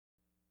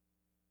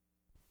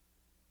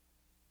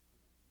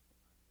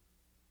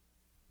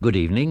Good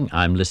evening,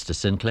 I'm Lister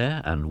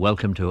Sinclair, and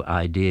welcome to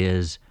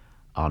Ideas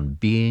on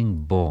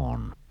Being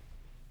Born.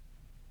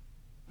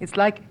 It's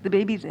like the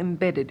baby's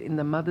embedded in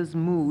the mother's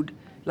mood,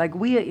 like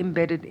we are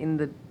embedded in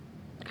the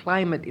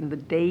climate, in the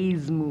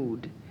day's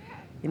mood,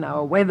 in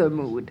our weather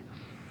mood.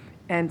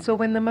 And so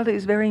when the mother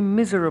is very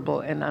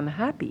miserable and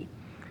unhappy,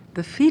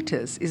 the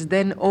fetus is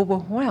then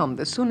overwhelmed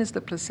as soon as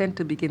the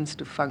placenta begins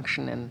to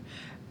function and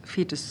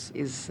fetus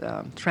is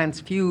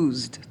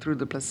transfused through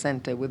the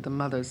placenta with the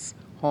mother's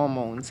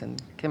hormones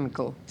and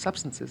chemical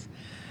substances.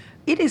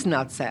 It is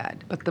not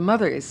sad, but the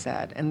mother is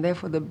sad, and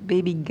therefore the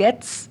baby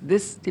gets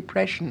this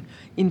depression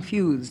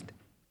infused.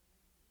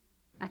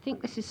 I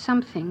think this is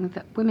something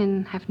that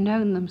women have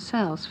known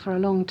themselves for a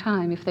long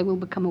time if they will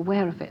become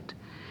aware of it.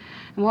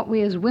 And what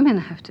we as women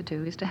have to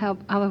do is to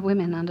help other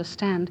women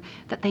understand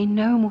that they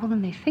know more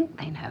than they think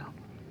they know.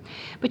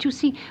 But you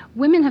see,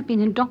 women have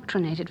been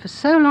indoctrinated for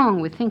so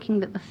long with thinking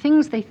that the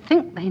things they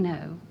think they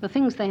know, the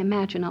things they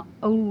imagine are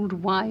old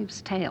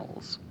wives'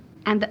 tales,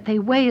 and that they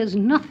weigh as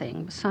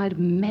nothing beside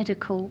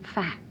medical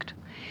fact.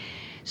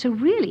 So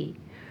really,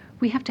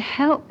 we have to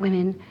help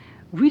women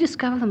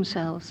rediscover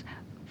themselves,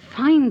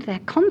 find their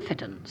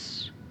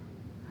confidence,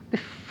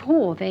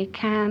 before they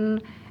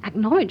can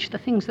acknowledge the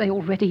things they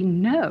already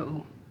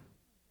know.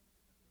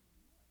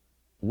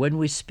 When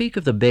we speak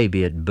of the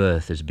baby at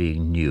birth as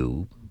being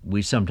new,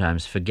 we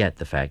sometimes forget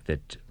the fact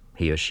that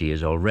he or she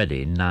is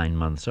already 9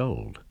 months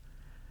old.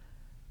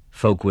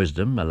 Folk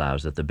wisdom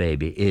allows that the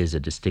baby is a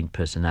distinct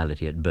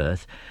personality at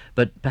birth,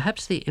 but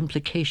perhaps the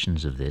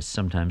implications of this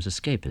sometimes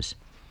escape us.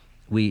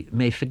 We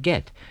may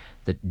forget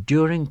that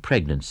during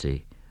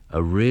pregnancy,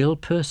 a real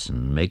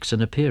person makes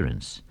an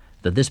appearance,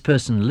 that this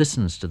person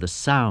listens to the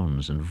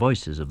sounds and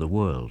voices of the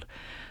world,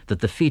 that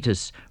the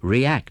fetus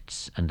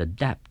reacts and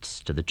adapts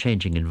to the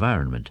changing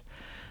environment,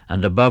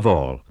 and above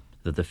all,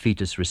 that the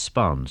fetus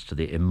responds to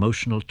the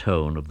emotional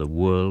tone of the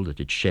world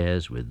that it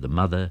shares with the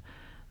mother,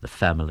 the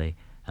family,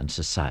 and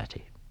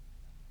society.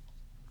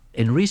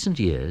 In recent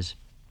years,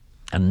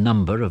 a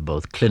number of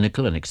both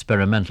clinical and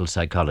experimental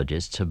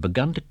psychologists have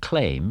begun to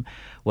claim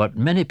what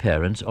many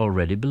parents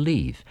already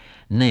believe,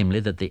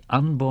 namely that the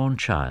unborn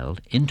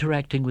child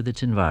interacting with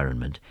its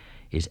environment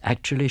is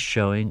actually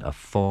showing a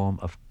form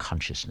of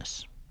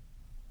consciousness.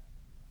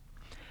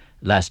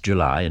 Last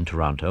July in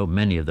Toronto,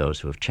 many of those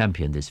who have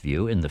championed this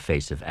view in the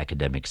face of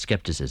academic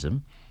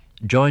skepticism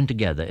joined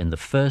together in the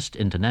first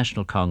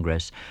International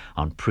Congress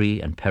on Pre-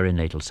 and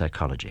Perinatal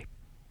Psychology.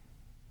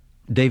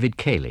 David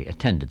Cayley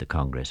attended the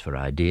Congress for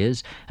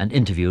Ideas and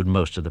interviewed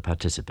most of the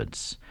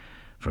participants.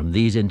 From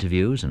these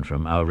interviews and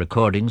from our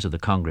recordings of the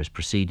Congress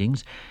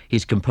proceedings,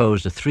 he's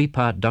composed a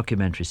 3-part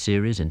documentary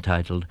series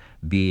entitled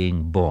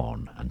Being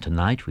Born, and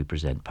tonight we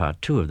present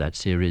part 2 of that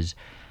series,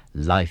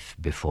 Life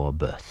Before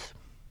Birth.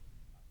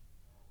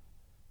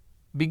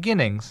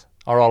 Beginnings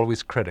are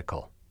always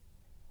critical.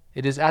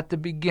 It is at the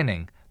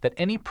beginning that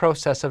any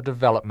process of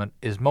development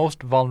is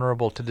most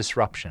vulnerable to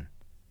disruption,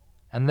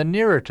 and the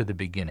nearer to the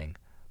beginning,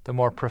 the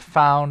more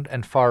profound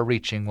and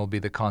far-reaching will be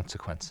the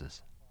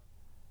consequences.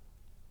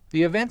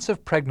 The events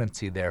of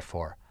pregnancy,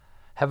 therefore,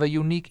 have a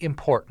unique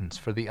importance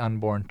for the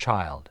unborn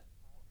child.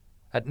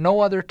 At no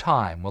other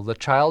time will the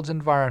child's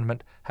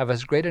environment have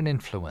as great an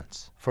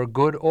influence, for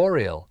good or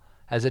ill,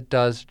 as it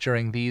does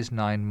during these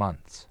 9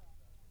 months.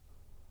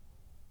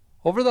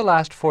 Over the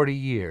last 40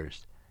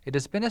 years, it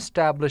has been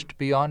established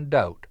beyond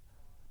doubt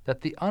that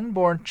the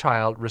unborn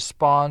child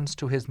responds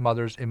to his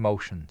mother's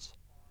emotions.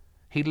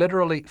 He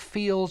literally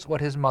feels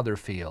what his mother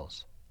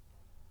feels.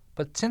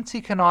 But since he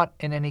cannot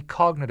in any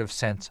cognitive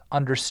sense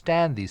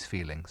understand these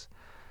feelings,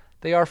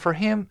 they are for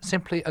him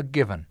simply a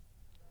given,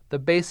 the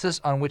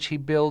basis on which he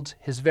builds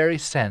his very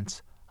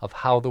sense of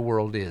how the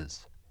world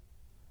is.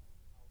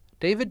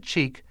 David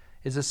Cheek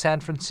is a San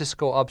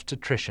Francisco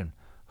obstetrician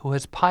who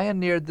has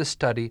pioneered the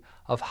study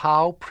of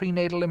how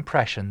prenatal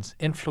impressions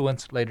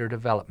influence later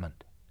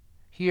development.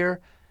 Here,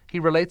 he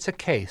relates a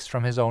case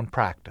from his own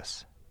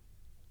practice.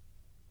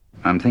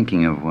 I'm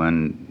thinking of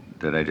one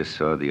that I just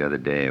saw the other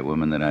day, a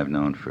woman that I've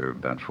known for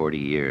about 40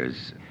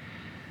 years.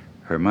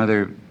 Her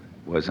mother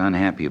was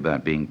unhappy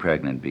about being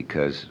pregnant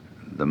because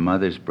the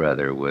mother's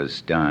brother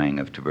was dying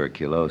of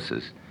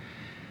tuberculosis.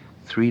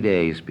 3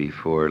 days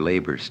before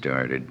labor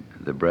started,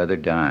 the brother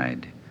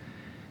died.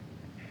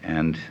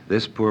 And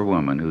this poor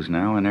woman, who's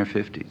now in her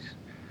 50s,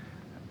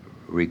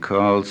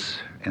 recalls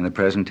in the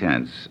present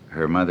tense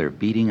her mother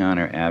beating on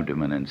her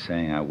abdomen and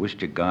saying, "I wish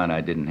to God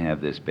I didn't have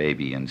this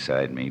baby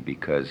inside me,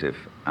 because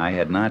if I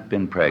had not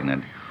been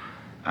pregnant,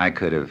 I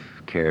could have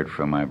cared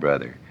for my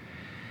brother."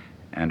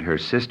 And her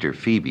sister,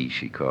 Phoebe,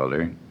 she called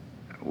her,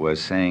 was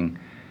saying,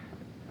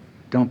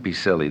 "Don't be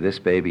silly, this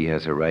baby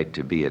has a right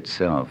to be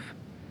itself,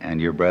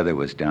 and your brother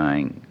was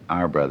dying,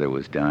 our brother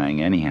was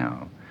dying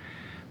anyhow."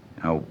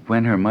 Now,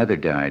 when her mother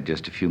died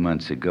just a few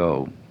months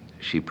ago,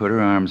 she put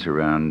her arms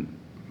around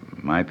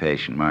my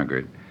patient,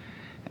 Margaret,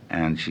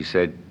 and she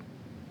said,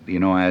 "You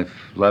know, I've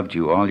loved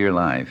you all your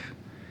life,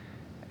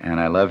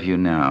 and I love you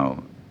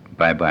now.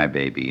 Bye-bye,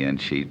 baby."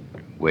 And she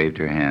waved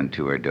her hand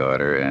to her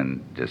daughter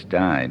and just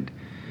died.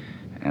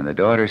 And the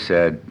daughter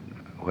said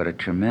what a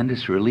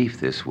tremendous relief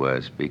this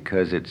was,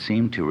 because it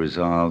seemed to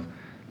resolve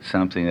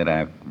something that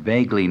I've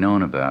vaguely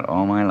known about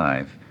all my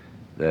life,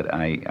 that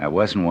I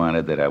wasn't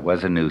wanted, that I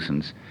was a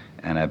nuisance,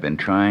 and I've been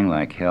trying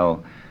like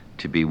hell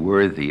to be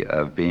worthy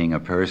of being a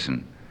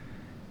person.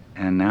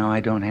 And now I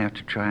don't have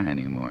to try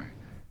anymore.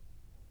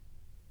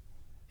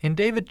 In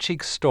David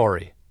Cheek's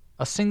story,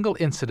 a single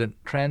incident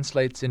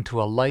translates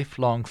into a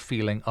lifelong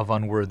feeling of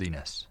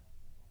unworthiness.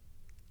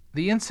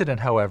 The incident,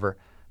 however,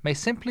 may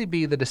simply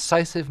be the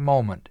decisive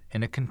moment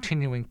in a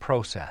continuing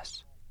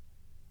process.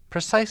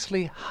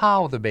 Precisely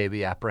how the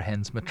baby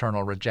apprehends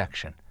maternal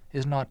rejection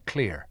is not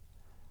clear.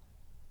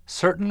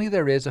 Certainly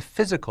there is a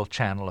physical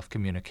channel of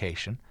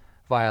communication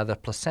via the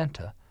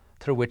placenta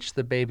through which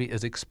the baby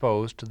is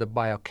exposed to the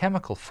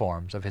biochemical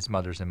forms of his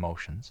mother's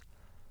emotions.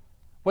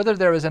 Whether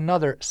there is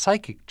another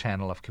psychic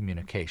channel of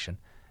communication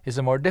is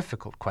a more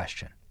difficult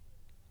question.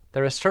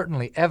 There is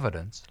certainly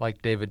evidence,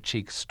 like David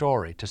Cheek's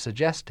story, to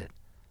suggest it,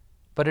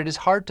 but it is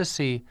hard to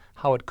see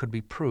how it could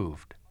be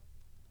proved.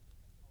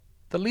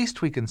 The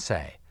least we can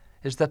say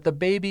is that the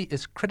baby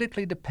is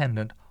critically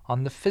dependent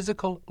on the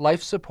physical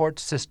life support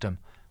system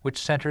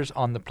which centers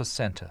on the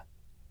placenta.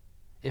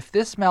 If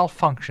this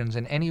malfunctions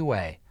in any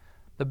way,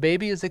 the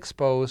baby is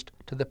exposed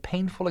to the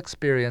painful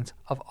experience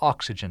of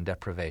oxygen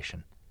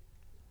deprivation.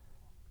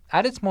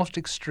 At its most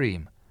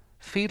extreme,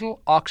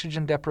 fetal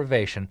oxygen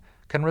deprivation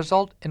can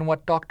result in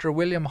what Dr.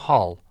 William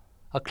Hull,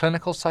 a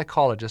clinical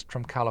psychologist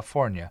from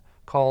California,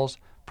 calls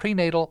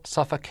prenatal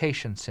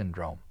suffocation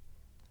syndrome.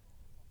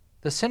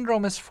 The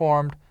syndrome is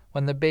formed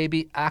when the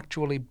baby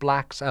actually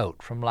blacks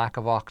out from lack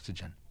of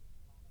oxygen.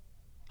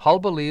 Hull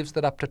believes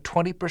that up to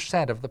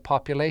 20% of the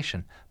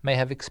population may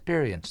have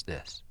experienced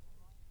this.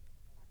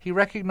 He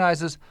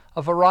recognizes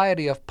a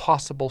variety of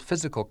possible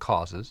physical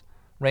causes,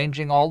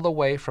 ranging all the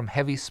way from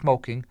heavy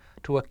smoking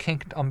to a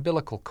kinked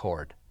umbilical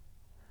cord.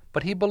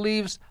 But he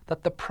believes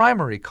that the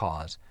primary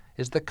cause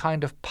is the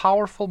kind of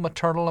powerful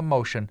maternal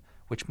emotion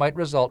which might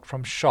result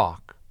from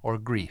shock or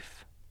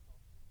grief.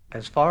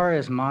 As far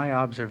as my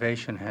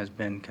observation has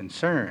been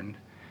concerned,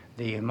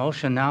 the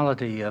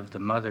emotionality of the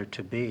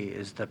mother-to-be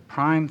is the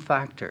prime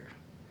factor.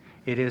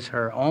 It is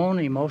her own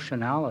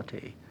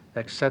emotionality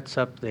that sets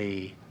up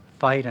the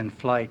fight and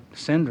flight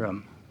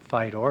syndrome,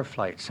 fight or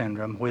flight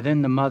syndrome,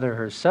 within the mother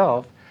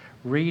herself,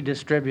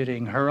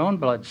 redistributing her own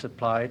blood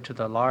supply to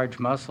the large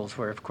muscles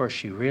where, of course,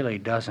 she really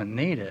doesn't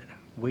need it.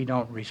 We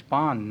don't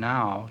respond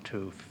now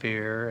to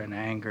fear and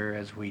anger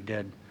as we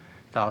did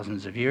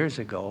thousands of years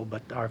ago,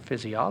 but our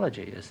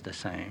physiology is the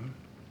same.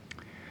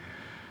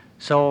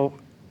 So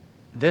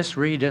this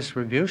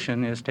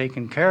redistribution is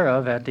taken care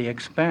of at the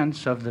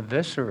expense of the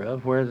viscera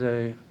where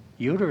the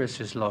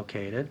uterus is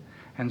located,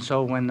 and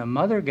so when the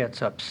mother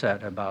gets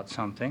upset about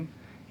something,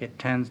 it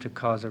tends to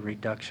cause a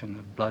reduction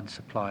of blood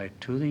supply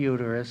to the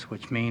uterus,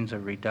 which means a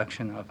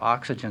reduction of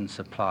oxygen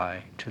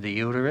supply to the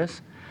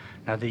uterus.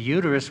 Now the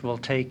uterus will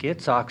take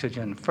its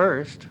oxygen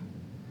first,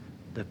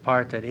 the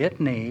part that it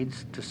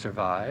needs to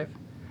survive,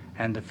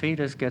 and the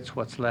fetus gets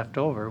what's left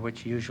over,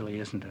 which usually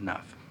isn't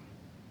enough.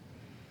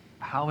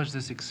 How is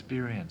this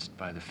experienced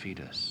by the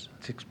fetus?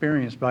 It's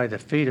experienced by the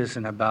fetus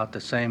in about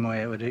the same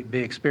way it would be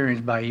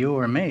experienced by you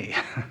or me.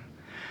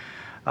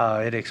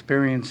 It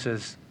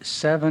experiences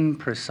 7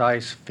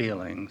 precise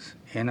feelings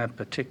in a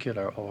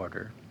particular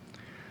order: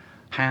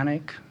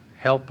 panic,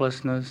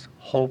 helplessness,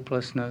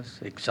 hopelessness,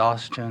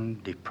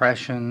 exhaustion,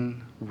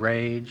 depression,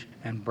 rage,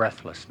 and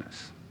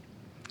breathlessness.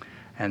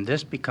 And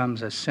this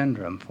becomes a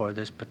syndrome for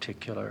this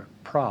particular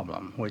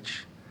problem,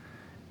 which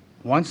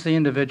once the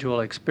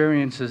individual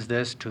experiences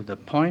this to the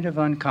point of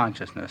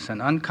unconsciousness,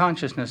 and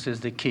unconsciousness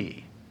is the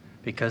key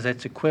because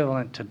it's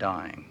equivalent to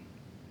dying.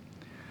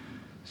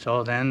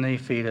 So then the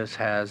fetus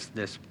has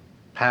this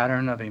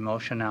pattern of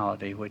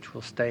emotionality which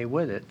will stay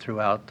with it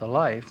throughout the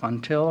life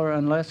until or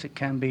unless it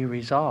can be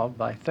resolved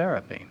by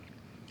therapy.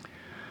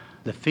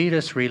 The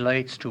fetus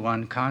relates to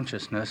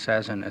unconsciousness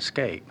as an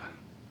escape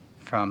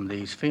from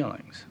these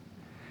feelings,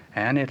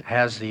 and it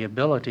has the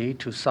ability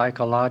to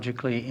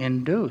psychologically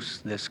induce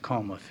this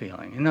coma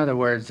feeling. In other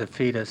words, the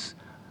fetus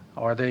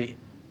or the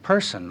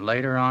person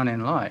later on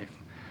in life,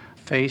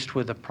 faced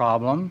with a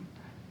problem,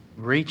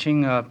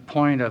 reaching a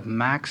point of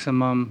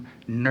maximum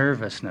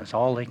nervousness,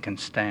 all they can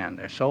stand.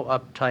 They're so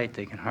uptight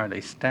they can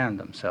hardly stand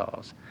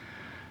themselves.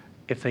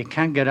 If they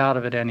can't get out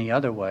of it any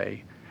other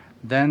way,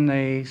 then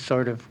they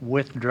sort of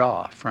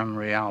withdraw from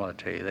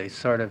reality. They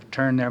sort of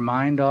turn their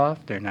mind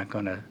off. They're not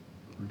going to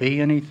be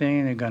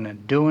anything. They're going to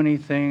do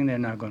anything. They're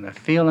not going to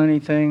feel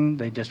anything.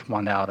 They just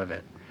want out of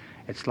it.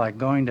 It's like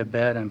going to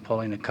bed and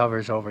pulling the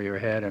covers over your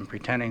head and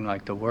pretending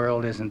like the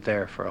world isn't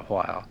there for a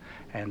while.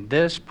 And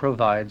this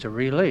provides a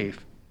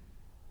relief.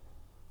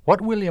 What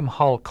William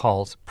Hull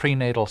calls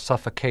prenatal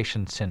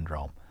suffocation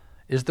syndrome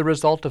is the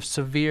result of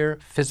severe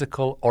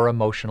physical or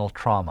emotional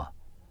trauma.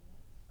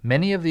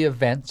 Many of the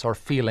events or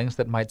feelings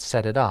that might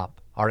set it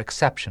up are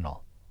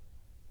exceptional.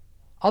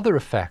 Other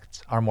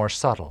effects are more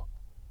subtle.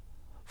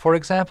 For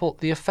example,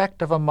 the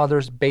effect of a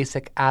mother's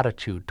basic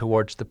attitude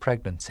towards the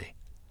pregnancy.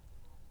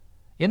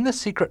 In The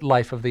Secret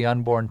Life of the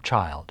Unborn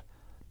Child,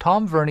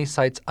 Tom Verney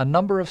cites a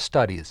number of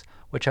studies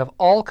which have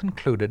all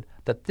concluded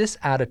that this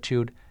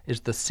attitude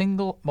is the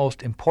single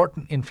most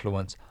important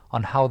influence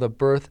on how the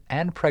birth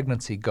and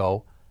pregnancy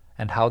go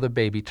and how the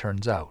baby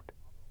turns out.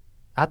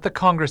 At the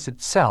Congress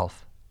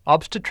itself,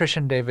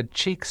 obstetrician David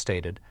Cheek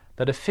stated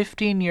that a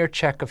 15-year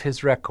check of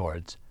his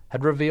records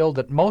had revealed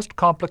that most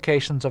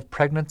complications of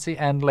pregnancy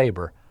and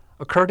labor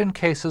occurred in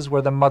cases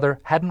where the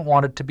mother hadn't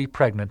wanted to be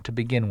pregnant to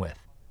begin with.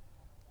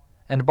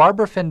 And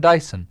Barbara Finn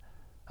Dyson,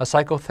 a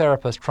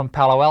psychotherapist from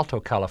Palo Alto,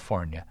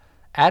 California,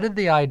 added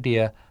the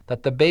idea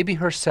that the baby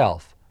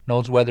herself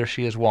knows whether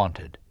she is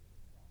wanted.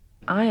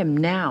 I am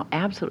now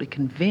absolutely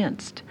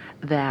convinced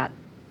that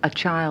a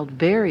child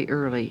very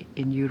early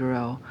in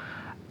utero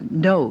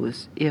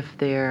knows if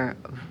they're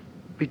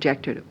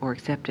rejected or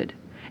accepted.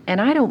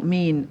 And I don't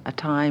mean a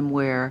time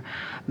where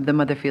the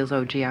mother feels,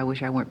 oh, gee, I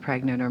wish I weren't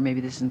pregnant, or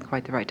maybe this isn't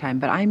quite the right time,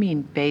 but I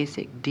mean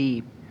basic,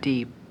 deep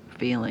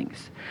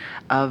feelings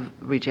of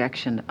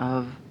rejection,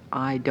 of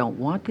I don't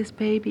want this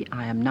baby,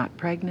 I am not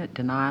pregnant.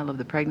 Denial of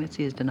the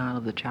pregnancy is denial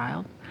of the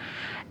child.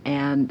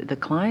 And the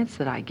clients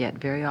that I get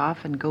very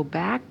often go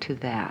back to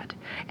that.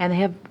 And they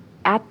have,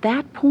 at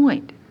that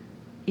point,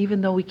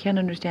 even though we can't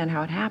understand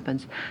how it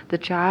happens, the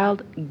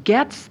child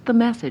gets the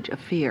message of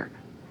fear,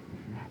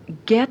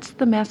 gets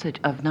the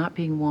message of not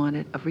being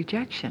wanted, of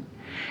rejection.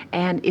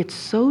 And it's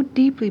so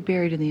deeply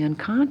buried in the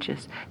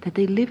unconscious that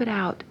they live it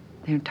out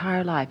their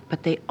entire life,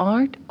 but they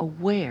aren't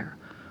aware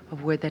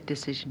of where that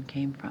decision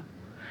came from.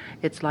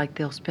 It's like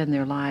they'll spend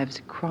their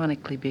lives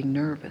chronically being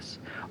nervous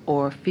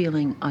or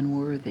feeling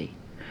unworthy,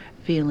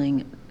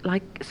 feeling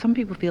like some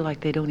people feel like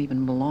they don't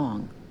even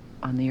belong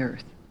on the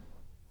earth.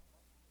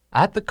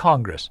 At the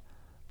Congress,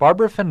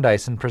 Barbara Finn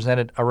Dyson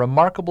presented a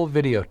remarkable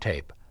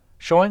videotape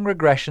showing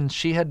regressions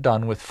she had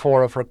done with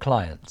 4 of her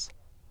clients.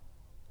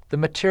 The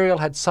material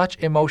had such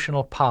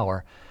emotional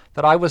power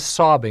that I was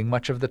sobbing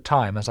much of the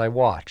time as I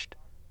watched,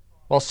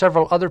 while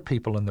several other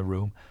people in the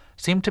room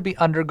seemed to be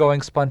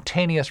undergoing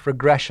spontaneous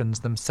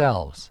regressions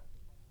themselves.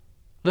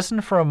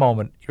 Listen for a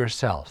moment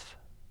yourself.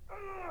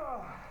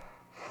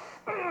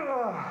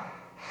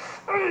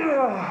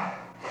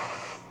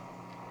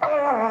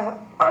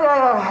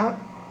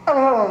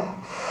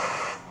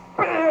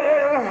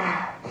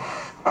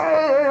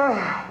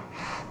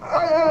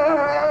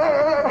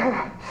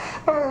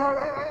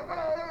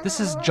 This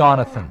is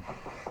Jonathan,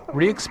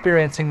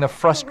 re-experiencing the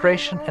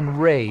frustration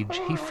and rage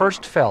he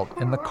first felt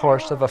in the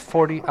course of a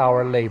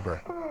 40-hour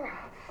labor.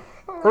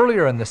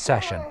 Earlier in the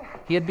session,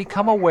 he had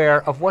become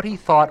aware of what he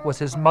thought was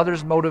his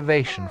mother's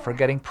motivation for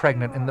getting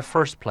pregnant in the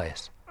first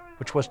place,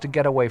 which was to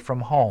get away from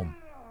home.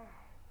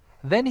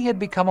 Then he had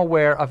become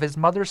aware of his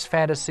mother's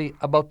fantasy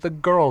about the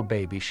girl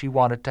baby she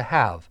wanted to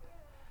have,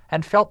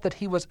 and felt that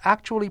he was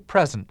actually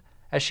present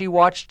as she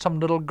watched some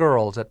little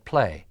girls at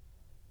play.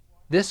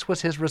 This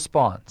was his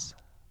response.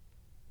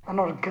 I'm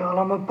not a girl,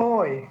 I'm a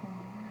boy.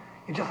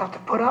 You just have to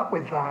put up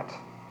with that.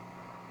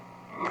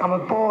 I'm a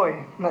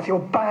boy, and that's your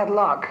bad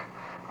luck.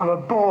 I'm a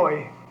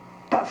boy.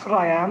 That's what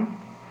I am.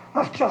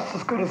 That's just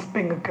as good as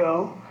being a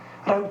girl.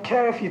 I don't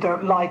care if you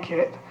don't like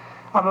it.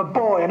 I'm a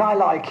boy, and I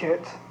like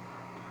it.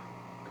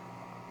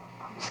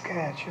 I'm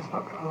scared she's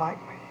not going to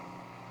like me.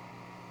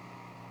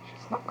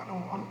 She's not going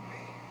to want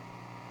me.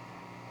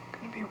 I'm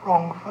going to be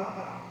wrong for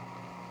her.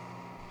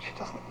 She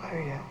doesn't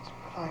know yet,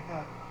 but I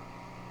know.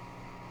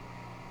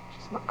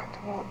 She's not going to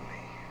want me.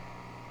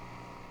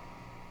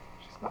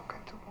 She's not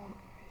going to want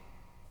me.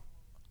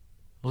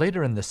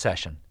 Later in the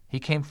session, he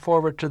came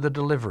forward to the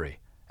delivery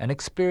and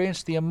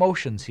experienced the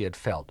emotions he had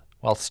felt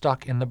while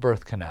stuck in the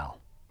birth canal.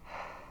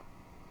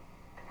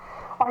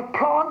 I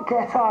can't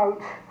get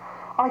out.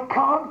 I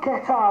can't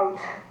get out.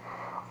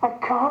 I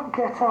can't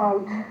get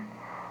out.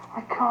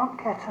 I can't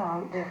get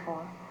out.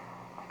 Therefore,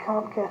 I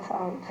can't get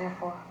out.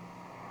 Therefore,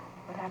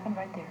 what happened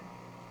right there?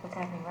 What's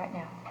happening right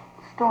now?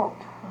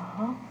 Stopped.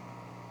 Uh-huh.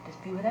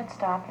 Just be with that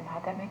stop, and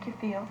how'd that make you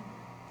feel?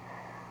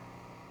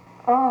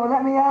 Oh,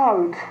 let me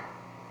out.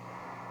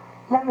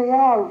 Let me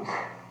out.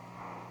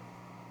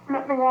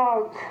 Let me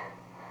out.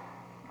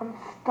 I'm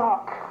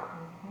stuck.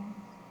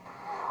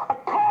 I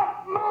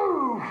can't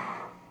move.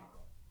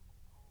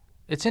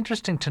 It's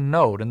interesting to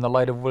note, in the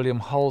light of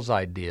William Hull's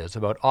ideas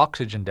about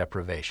oxygen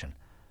deprivation,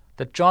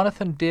 that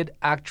Jonathan did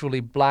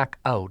actually black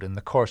out in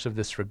the course of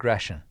this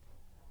regression.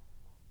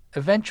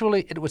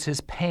 Eventually, it was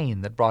his pain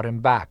that brought him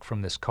back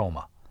from this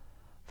coma,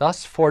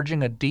 thus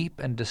forging a deep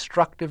and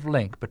destructive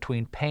link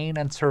between pain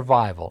and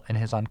survival in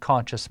his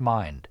unconscious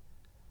mind.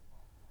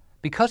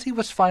 Because he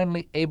was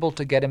finally able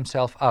to get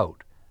himself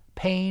out,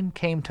 pain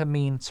came to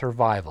mean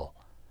survival,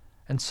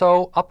 and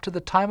so, up to the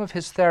time of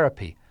his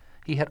therapy,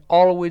 he had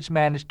always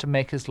managed to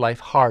make his life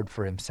hard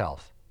for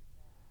himself.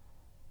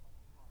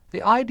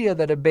 The idea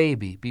that a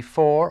baby,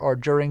 before or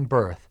during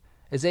birth,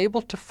 is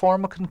able to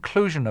form a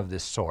conclusion of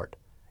this sort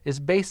is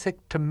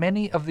basic to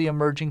many of the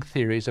emerging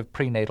theories of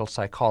prenatal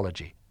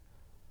psychology.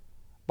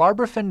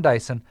 Barbara Finn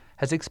Dyson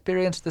has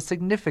experienced the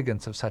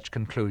significance of such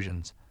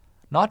conclusions,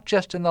 not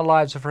just in the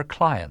lives of her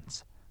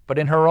clients, but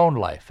in her own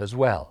life as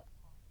well.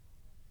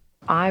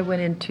 I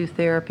went into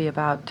therapy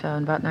about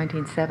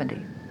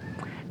 1970,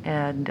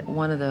 and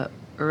one of the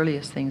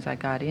earliest things I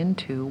got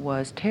into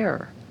was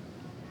terror.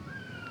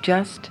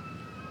 Just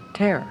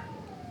terror,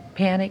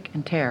 panic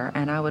and terror,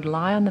 and I would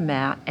lie on the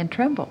mat and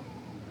tremble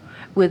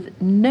with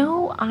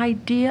no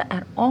idea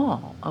at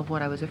all of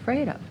what I was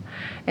afraid of.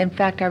 In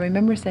fact, I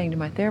remember saying to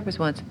my therapist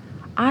once,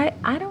 I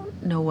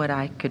don't know what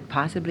I could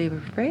possibly be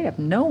afraid of.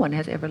 No one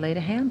has ever laid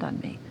a hand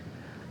on me.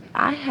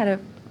 I had a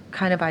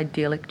kind of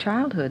idyllic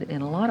childhood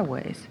in a lot of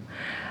ways.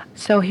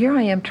 So here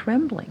I am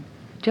trembling,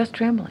 just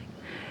trembling.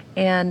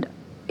 And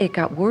it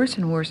got worse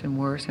and worse and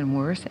worse and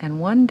worse.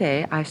 And one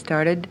day I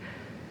started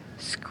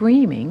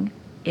screaming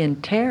in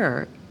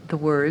terror the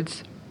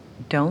words,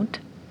 "Don't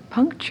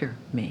puncture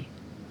me."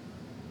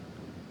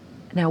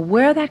 Now,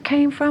 where that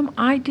came from,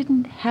 I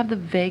didn't have the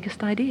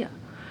vaguest idea.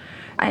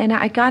 And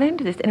I got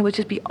into this, and it would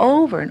just be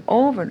over and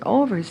over and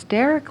over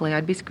hysterically.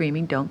 I'd be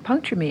screaming, "Don't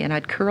puncture me," and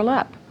I'd curl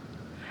up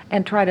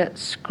and try to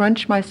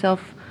scrunch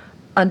myself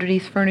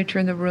underneath furniture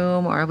in the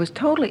room, or I was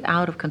totally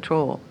out of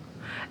control.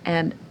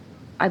 And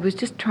I was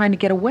just trying to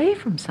get away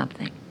from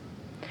something.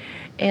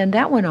 And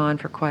that went on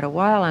for quite a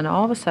while, and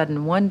all of a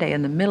sudden, one day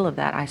in the middle of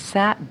that, I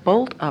sat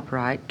bolt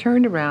upright,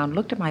 turned around,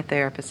 looked at my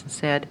therapist, and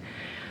said,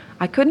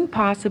 "I couldn't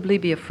possibly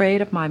be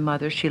afraid of my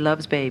mother. She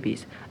loves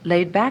babies."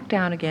 Laid back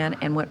down again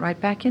and went right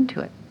back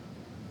into it.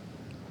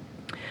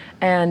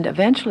 And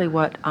eventually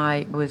what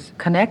I was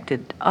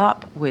connected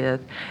up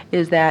with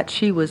is that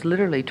she was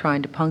literally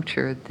trying to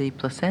puncture the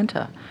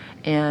placenta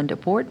and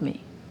abort me.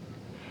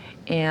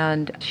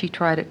 And she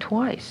tried it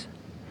twice.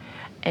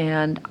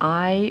 And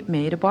I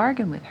made a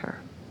bargain with her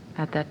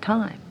at that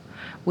time,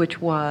 which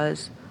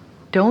was,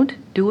 "Don't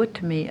do it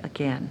to me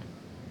again.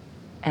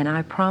 And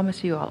I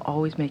promise you I'll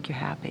always make you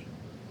happy."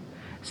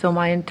 So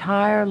my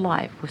entire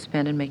life was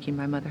spent in making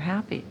my mother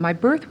happy. My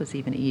birth was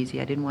even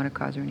easy. I didn't want to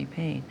cause her any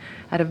pain.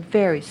 I had a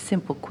very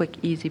simple, quick,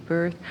 easy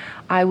birth.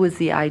 I was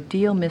the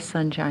ideal Miss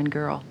Sunshine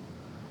girl.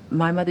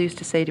 My mother used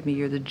to say to me,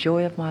 "You're the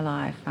joy of my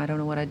life. I don't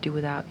know what I'd do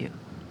without you."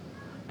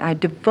 I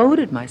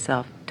devoted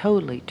myself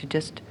totally to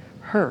just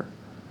her,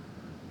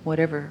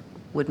 whatever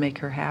would make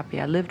her happy.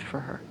 I lived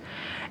for her.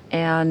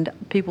 And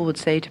people might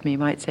say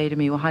to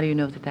me, "Well, how do you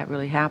know that that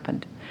really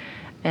happened?"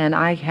 And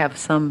I have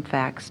some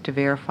facts to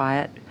verify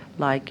it.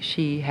 Like,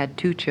 she had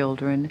 2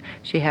 children,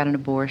 she had an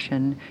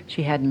abortion,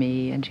 she had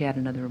me, and she had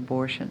another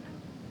abortion.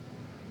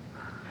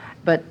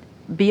 But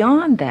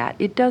beyond that,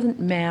 it doesn't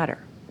matter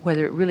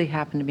whether it really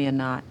happened to me or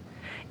not.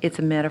 It's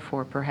a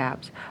metaphor,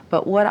 perhaps.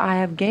 But what I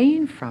have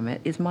gained from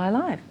it is my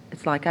life.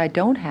 It's like I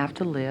don't have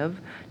to live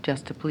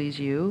just to please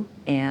you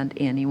and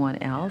anyone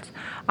else.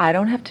 I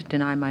don't have to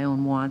deny my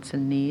own wants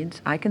and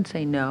needs. I can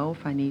say no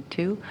if I need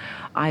to.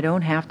 I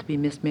don't have to be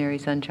Miss Mary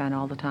Sunshine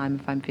all the time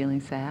if I'm feeling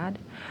sad.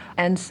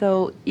 And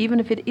so even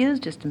if it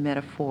is just a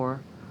metaphor,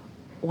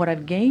 what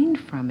I've gained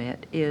from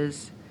it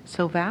is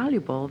so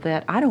valuable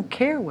that I don't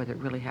care whether it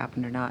really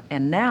happened or not.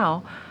 And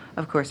now,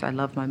 of course, I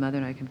love my mother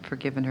and I can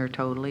forgive her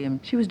totally. And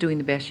she was doing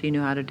the best she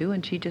knew how to do,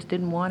 and she just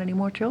didn't want any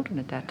more children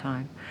at that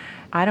time.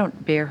 I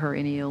don't bear her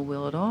any ill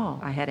will at all.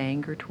 I had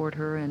anger toward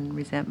her and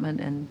resentment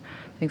and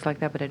things like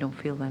that, but I don't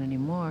feel that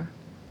anymore.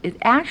 It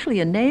actually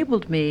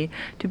enabled me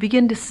to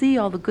begin to see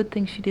all the good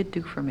things she did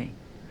do for me.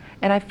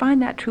 And I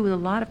find that true with a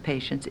lot of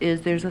patients,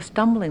 is there's a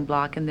stumbling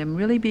block in them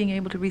really being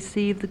able to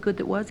receive the good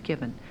that was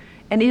given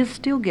and is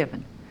still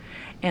given.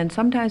 And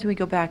sometimes when we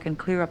go back and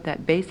clear up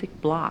that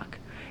basic block,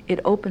 it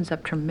opens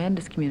up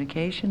tremendous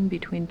communication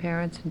between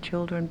parents and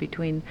children,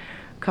 between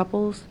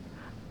couples,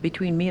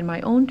 between me and my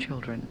own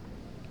children.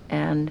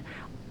 And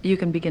you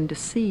can begin to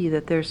see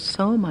that there's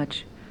so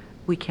much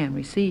we can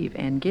receive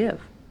and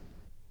give.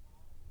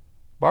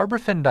 Barbara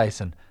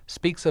Findeisen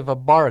speaks of a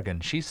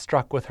bargain she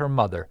struck with her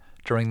mother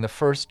during the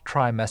first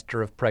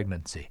trimester of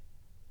pregnancy.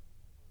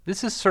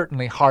 This is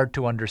certainly hard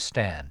to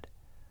understand,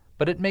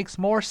 but it makes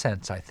more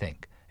sense, I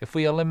think, if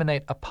we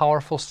eliminate a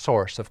powerful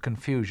source of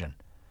confusion,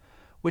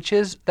 which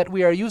is that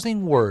we are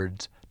using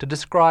words to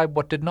describe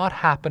what did not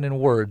happen in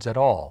words at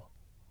all.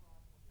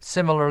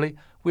 Similarly,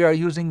 we are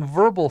using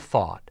verbal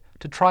thought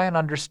to try and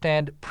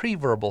understand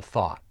pre-verbal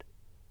thought.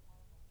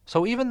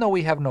 So even though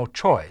we have no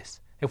choice,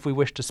 if we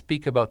wish to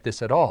speak about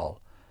this at all,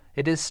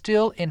 it is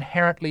still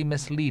inherently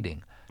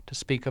misleading to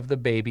speak of the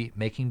baby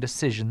making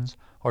decisions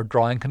or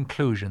drawing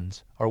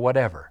conclusions or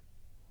whatever.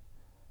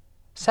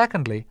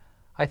 Secondly,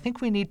 I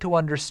think we need to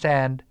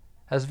understand,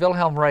 as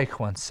Wilhelm Reich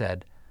once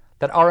said,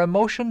 that our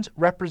emotions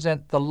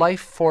represent the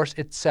life force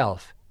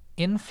itself,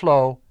 in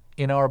flow,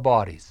 in our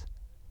bodies.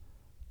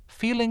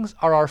 Feelings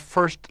are our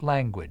first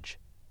language,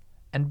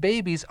 and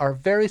babies are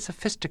very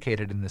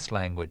sophisticated in this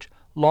language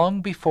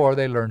long before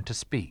they learn to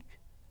speak.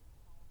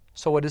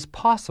 So it is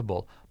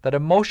possible that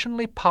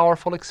emotionally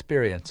powerful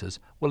experiences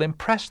will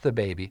impress the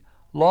baby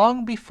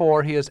long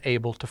before he is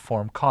able to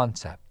form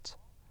concepts.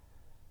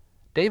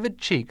 David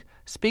Cheek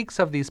speaks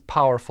of these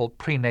powerful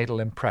prenatal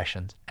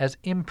impressions as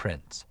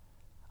imprints,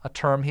 a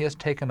term he has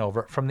taken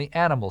over from the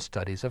animal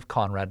studies of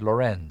Konrad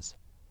Lorenz.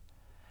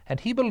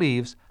 And he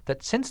believes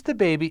that since the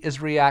baby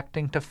is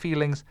reacting to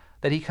feelings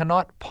that he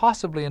cannot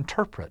possibly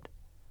interpret,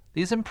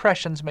 These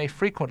impressions may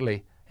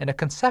frequently, in a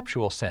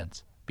conceptual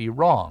sense, be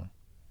wrong.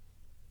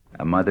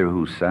 A mother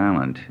who's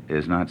silent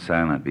is not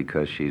silent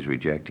because she's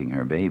rejecting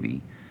her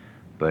baby,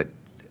 but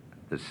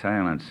the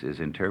silence is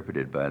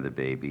interpreted by the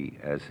baby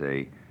as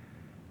they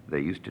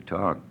used to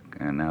talk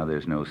and now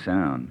there's no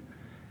sound.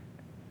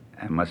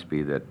 It must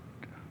be that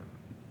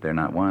they're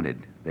not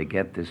wanted. They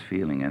get this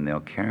feeling and they'll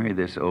carry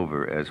this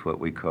over as what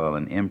we call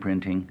an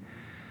imprinting,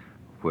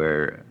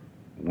 where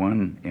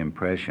one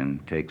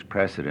impression takes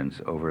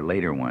precedence over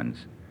later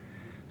ones.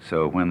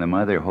 So when the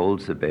mother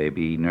holds the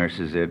baby,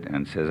 nurses it,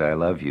 and says, "I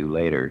love you,"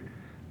 later,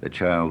 the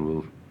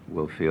child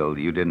will feel,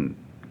 "You didn't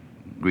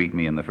greet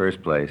me in the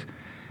first place,"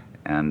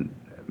 and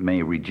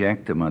may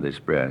reject the mother's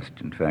breast.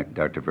 In fact,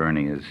 Dr.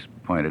 Verney has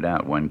pointed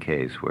out one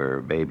case where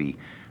a baby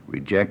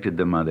rejected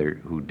the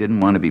mother, who didn't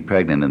want to be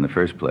pregnant in the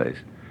first place,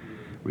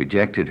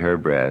 rejected her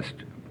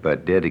breast,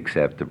 but did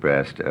accept the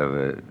breast of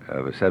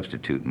a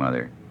substitute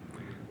mother,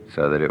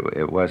 so that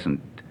it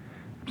wasn't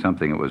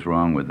something that was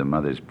wrong with the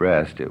mother's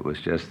breast. It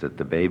was just that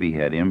the baby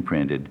had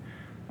imprinted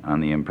on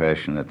the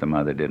impression that the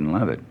mother didn't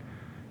love it.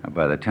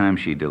 By the time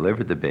she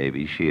delivered the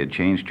baby, she had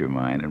changed her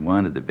mind and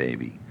wanted the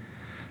baby.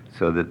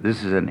 So that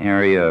this is an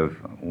area of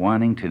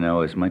wanting to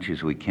know as much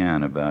as we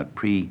can about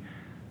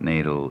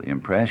prenatal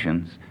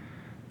impressions,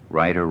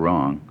 right or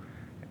wrong,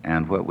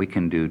 and what we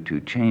can do to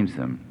change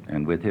them.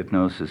 And with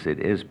hypnosis, it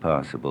is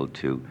possible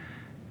to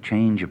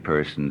change a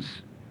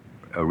person's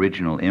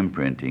original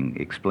imprinting,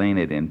 explain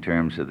it in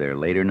terms of their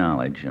later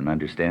knowledge and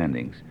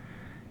understandings,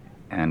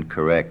 and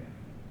correct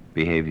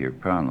behavior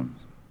problems.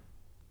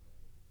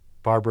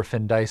 Barbara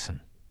Finn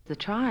Dyson. The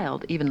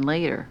child, even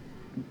later,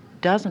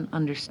 doesn't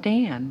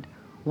understand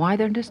why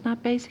they're just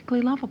not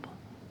basically lovable.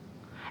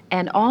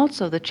 And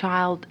also the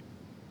child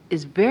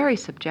is very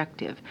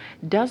subjective,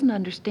 doesn't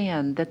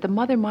understand that the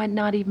mother might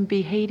not even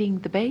be hating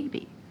the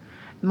baby,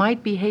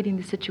 might be hating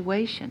the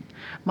situation,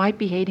 might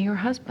be hating her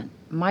husband,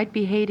 might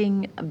be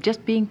hating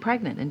just being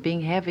pregnant and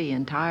being heavy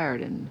and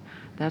tired and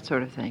that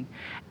sort of thing.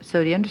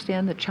 So do you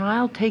understand, the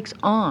child takes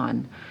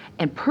on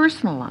and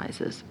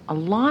personalizes a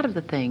lot of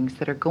the things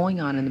that are going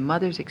on in the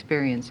mother's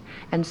experience,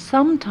 and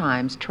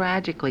sometimes,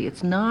 tragically,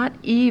 it's not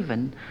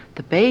even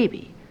the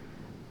baby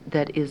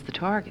that is the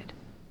target.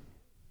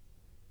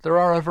 There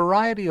are a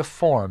variety of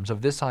forms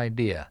of this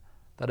idea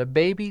that a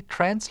baby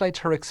translates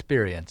her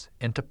experience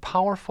into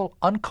powerful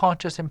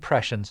unconscious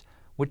impressions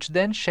which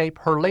then shape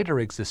her later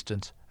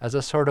existence as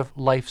a sort of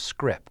life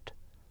script.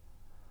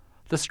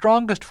 The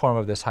strongest form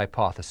of this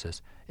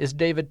hypothesis is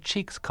David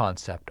Cheek's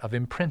concept of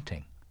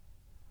imprinting.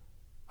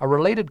 A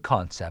related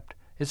concept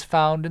is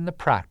found in the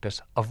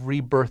practice of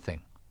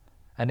rebirthing,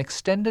 an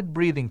extended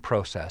breathing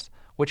process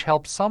which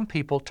helps some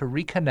people to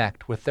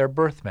reconnect with their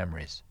birth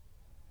memories.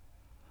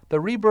 The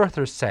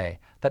rebirthers say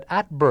that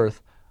at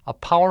birth a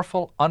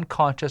powerful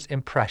unconscious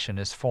impression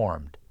is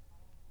formed.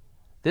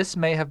 This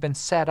may have been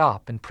set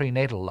up in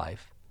prenatal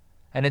life,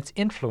 and its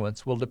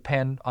influence will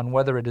depend on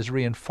whether it is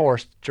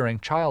reinforced during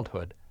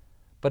childhood,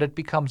 but it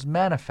becomes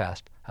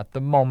manifest at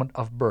the moment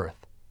of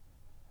birth.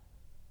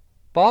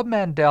 Bob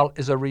Mandel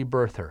is a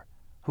rebirther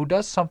who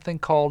does something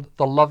called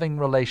the Loving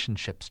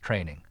Relationships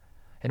training,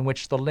 in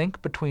which the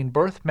link between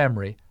birth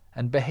memory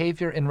and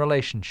behavior in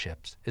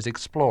relationships is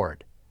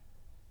explored.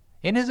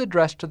 In his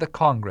address to the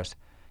Congress,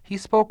 he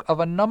spoke of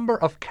a number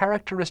of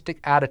characteristic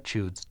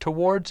attitudes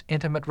towards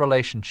intimate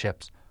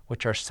relationships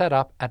which are set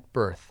up at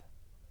birth.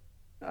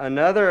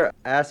 Another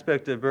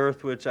aspect of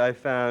birth which I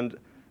found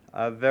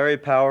very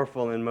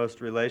powerful in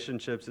most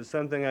relationships is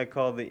something I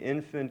call the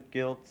infant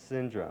guilt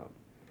syndrome.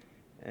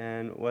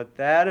 And what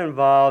that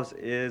involves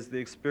is the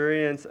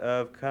experience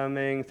of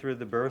coming through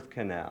the birth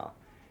canal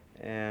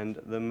and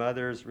the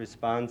mother's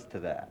response to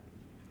that.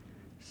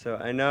 So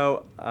I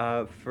know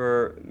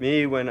for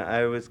me, when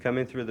I was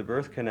coming through the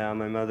birth canal,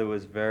 my mother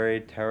was very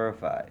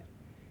terrified.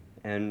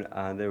 And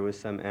there was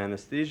some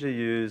anesthesia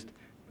used,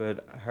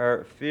 but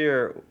her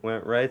fear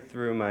went right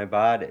through my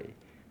body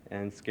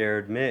and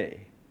scared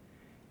me.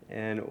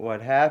 And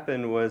what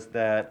happened was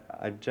that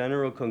a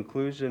general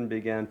conclusion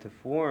began to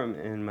form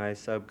in my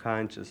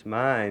subconscious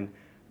mind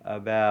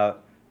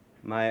about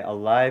my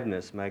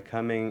aliveness, my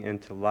coming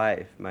into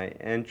life, my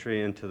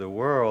entry into the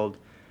world,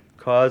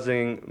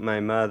 causing my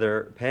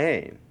mother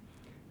pain.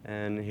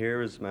 And here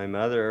was my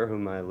mother,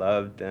 whom I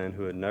loved and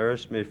who had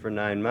nourished me for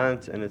 9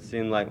 months, and it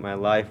seemed like my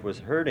life was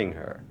hurting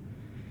her.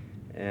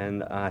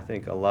 And I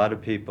think a lot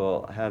of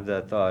people have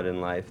that thought in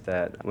life,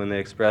 that when they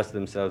express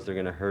themselves, they're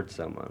going to hurt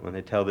someone. When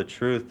they tell the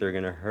truth, they're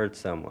going to hurt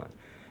someone.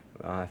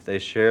 If they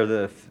share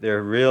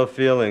their real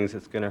feelings,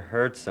 it's going to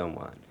hurt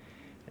someone.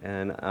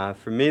 And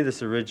for me,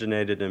 this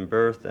originated in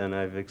birth, and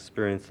I've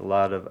experienced a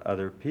lot of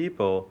other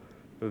people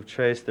who've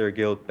traced their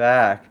guilt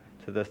back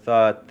to the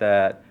thought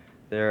that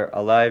their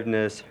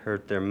aliveness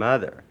hurt their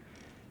mother.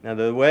 Now,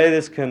 the way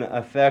this can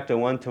affect a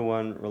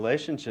one-to-one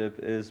relationship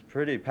is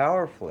pretty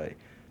powerfully,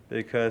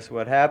 because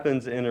what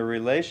happens in a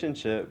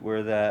relationship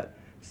where that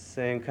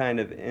same kind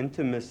of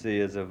intimacy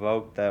is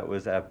evoked that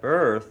was at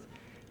birth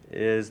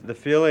is the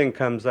feeling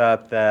comes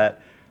up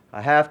that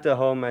I have to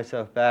hold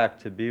myself back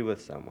to be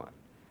with someone.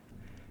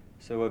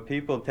 So what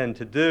people tend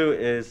to do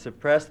is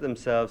suppress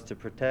themselves to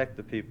protect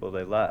the people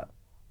they love.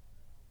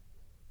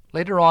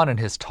 Later on in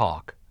his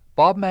talk,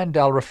 Bob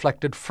Mandel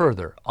reflected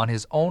further on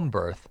his own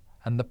birth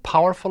and the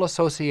powerful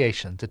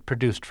associations it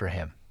produced for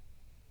him.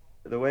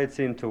 The way it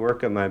seemed to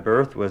work at my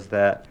birth was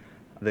that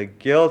the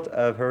guilt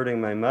of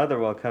hurting my mother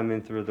while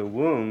coming through the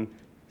womb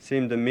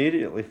seemed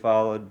immediately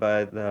followed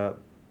by the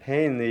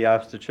pain the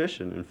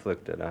obstetrician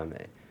inflicted on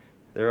me.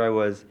 There I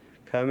was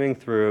coming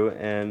through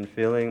and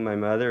feeling my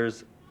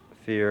mother's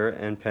fear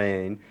and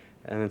pain,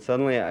 and then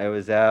suddenly I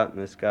was out and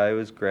this guy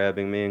was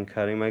grabbing me and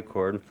cutting my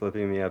cord and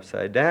flipping me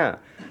upside down.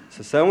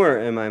 So somewhere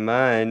in my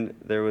mind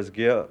there was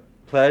guilt,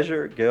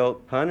 pleasure,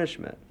 guilt,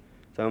 punishment.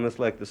 It's almost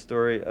like the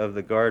story of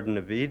the Garden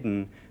of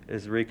Eden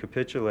is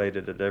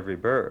recapitulated at every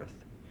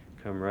birth.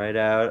 Come right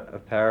out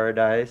of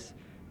paradise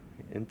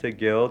into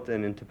guilt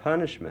and into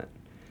punishment.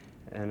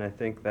 And I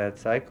think that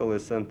cycle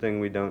is something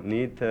we don't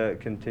need to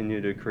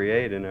continue to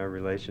create in our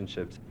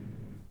relationships.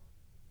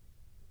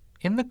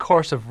 In the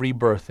course of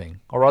rebirthing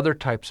or other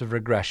types of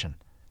regression,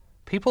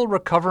 people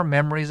recover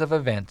memories of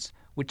events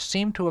which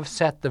seem to have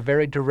set the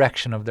very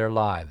direction of their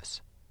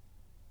lives.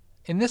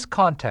 In this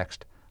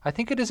context, I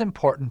think it is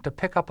important to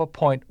pick up a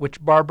point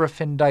which Barbara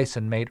Finn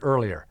Dyson made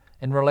earlier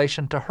in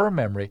relation to her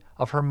memory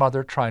of her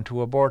mother trying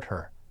to abort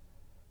her.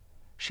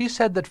 She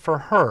said that for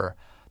her,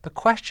 the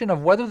question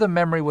of whether the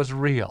memory was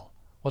real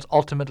was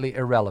ultimately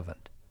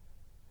irrelevant.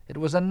 It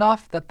was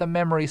enough that the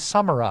memory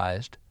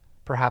summarized,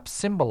 perhaps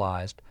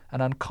symbolized,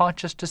 an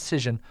unconscious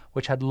decision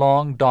which had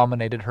long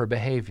dominated her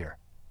behavior.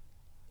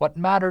 What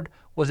mattered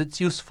was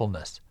its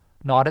usefulness,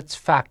 not its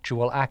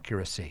factual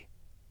accuracy.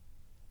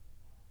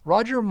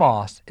 Roger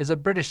Moss is a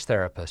British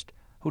therapist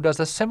who does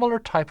a similar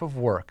type of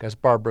work as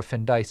Barbara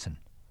Finn Dyson.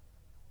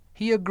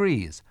 He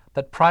agrees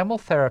that primal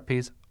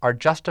therapies are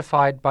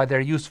justified by their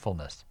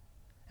usefulness,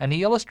 and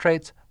he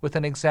illustrates with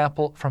an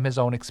example from his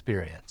own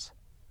experience.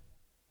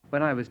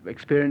 When I was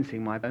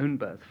experiencing my own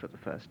birth for the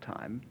first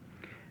time,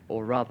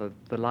 or rather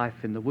the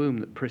life in the womb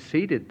that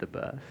preceded the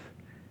birth,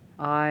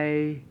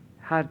 I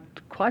had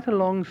quite a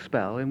long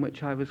spell in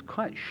which I was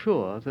quite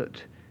sure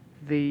that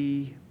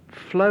the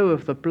flow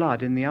of the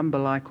blood in the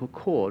umbilical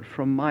cord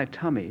from my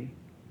tummy,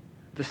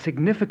 the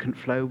significant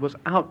flow was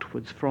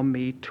outwards from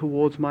me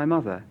towards my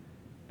mother.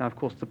 Now, of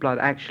course, the blood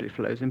actually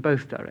flows in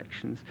both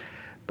directions,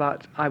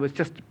 but I was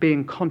just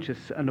being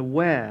conscious and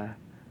aware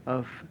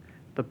of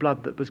the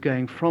blood that was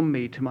going from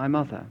me to my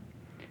mother.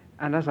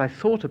 And as I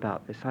thought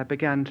about this, I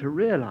began to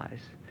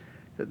realize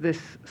that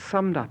this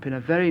summed up in a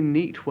very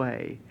neat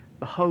way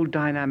the whole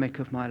dynamic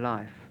of my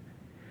life.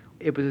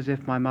 It was as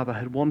if my mother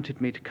had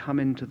wanted me to come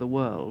into the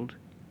world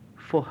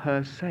for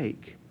her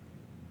sake,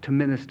 to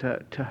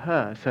minister to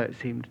her, so it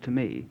seemed to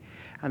me,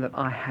 and that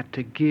I had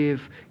to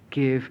give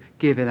in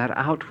that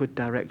outward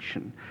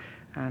direction.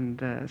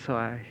 And so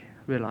I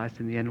realized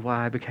in the end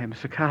why I became a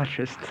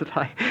psychiatrist, that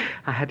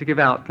I had to give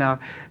out. Now,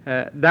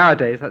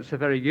 nowadays that's a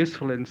very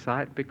useful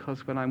insight,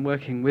 because when I'm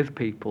working with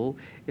people,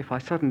 if I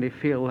suddenly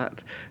feel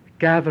that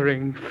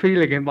gathering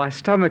feeling in my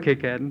stomach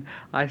again,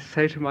 I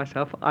say to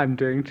myself, I'm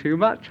doing too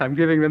much, I'm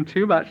giving them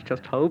too much,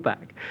 just hold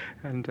back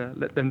and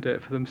let them do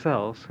it for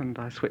themselves. And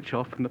I switch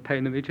off and the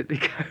pain immediately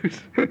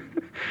goes.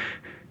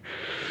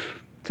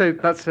 So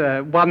that's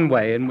one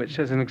way in which,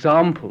 as an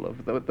example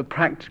of the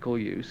practical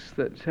use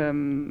that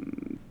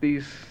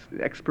these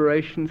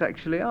explorations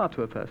actually are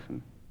to a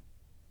person.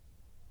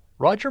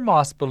 Roger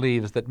Moss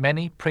believes that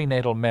many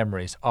prenatal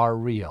memories are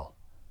real,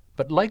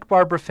 but like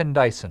Barbara Finn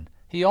Dyson,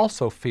 he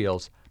also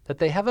feels that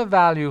they have a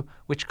value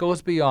which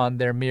goes beyond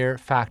their mere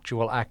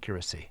factual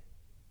accuracy.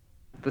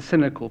 The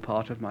cynical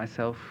part of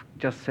myself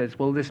just says,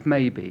 well, this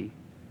may be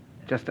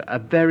just a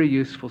very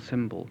useful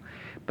symbol.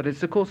 But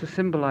it's, of course, a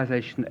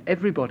symbolization that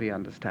everybody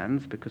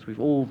understands, because we've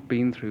all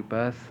been through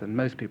birth and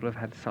most people have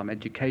had some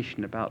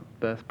education about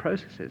birth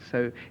processes.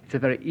 So it's a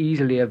very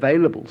easily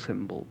available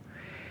symbol.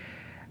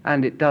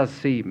 And it does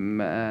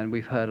seem, and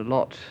we've heard a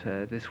lot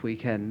this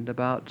weekend,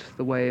 about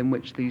the way in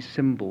which these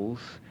symbols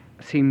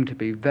seem to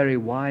be very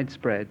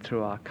widespread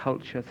through our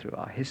culture, through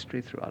our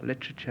history, through our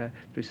literature,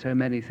 through so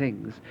many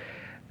things,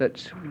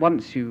 that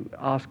once you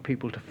ask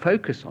people to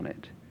focus on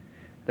it,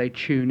 they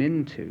tune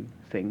into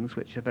things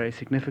which are very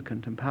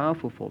significant and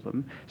powerful for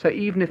them. So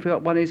even if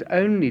one is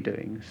only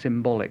doing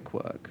symbolic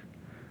work,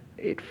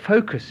 it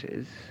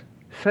focuses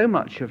so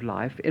much of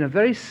life in a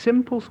very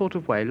simple sort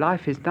of way.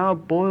 Life is now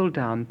boiled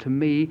down to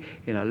me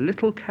in a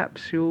little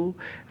capsule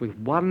with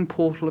one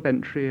portal of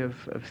entry of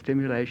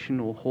stimulation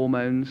or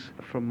hormones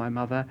from my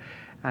mother,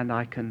 and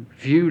I can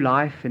view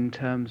life in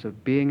terms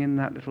of being in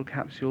that little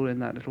capsule, in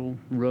that little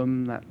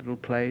room, that little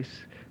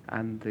place,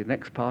 and the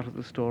next part of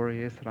the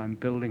story is that I'm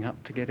building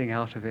up to getting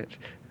out of it.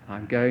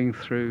 I'm going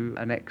through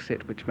an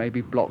exit which may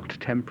be blocked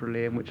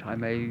temporarily and which I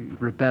may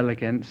rebel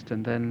against,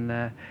 and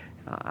then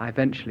I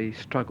eventually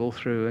struggle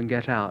through and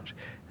get out.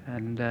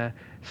 And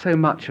so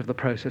much of the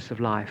process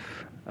of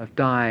life, of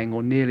dying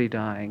or nearly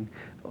dying,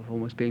 of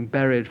almost being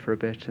buried for a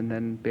bit and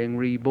then being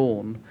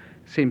reborn,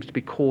 seems to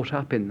be caught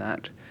up in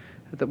that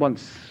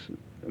once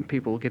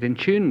people get in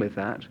tune with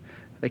that,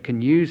 they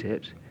can use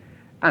it,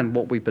 And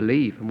what we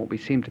believe and what we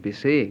seem to be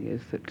seeing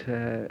is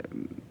that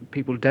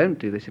people don't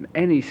do this in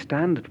any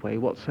standard way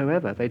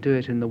whatsoever. They do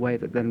it in the way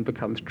that then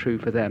becomes true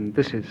for them.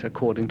 This is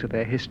according to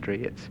their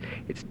history.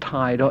 It's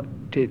tied up,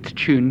 it's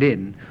tuned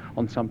in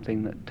on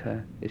something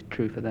that is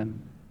true for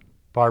them.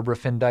 Barbara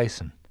Finn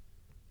Dyson.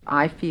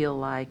 I feel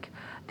like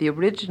the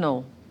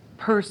original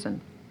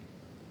person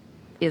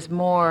is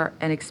more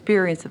an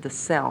experience of the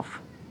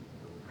self,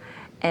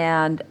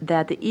 and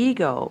that the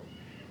ego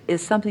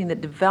is something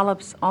that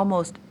develops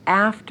almost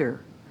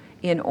after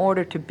in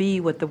order to be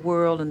what the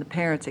world and the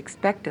parents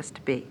expect us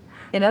to be.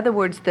 In other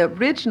words, the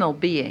original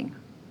being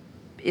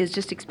is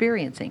just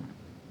experiencing.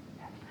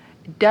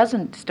 It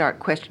doesn't start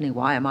questioning,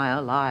 why am I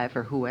alive,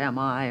 or who am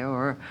I,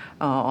 or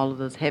all of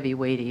those heavy,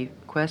 weighty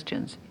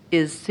questions.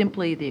 Is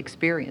simply the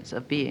experience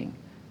of being,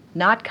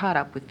 not caught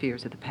up with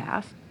fears of the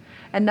past,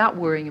 and not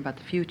worrying about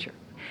the future.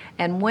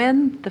 And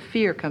when the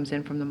fear comes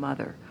in from the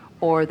mother,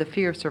 or the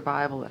fear of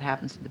survival that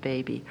happens to the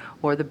baby,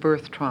 or the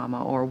birth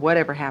trauma, or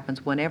whatever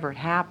happens whenever it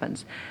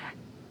happens,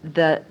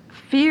 the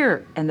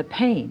fear and the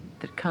pain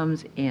that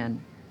comes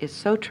in is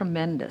so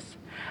tremendous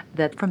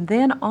that from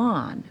then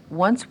on,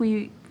 once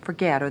we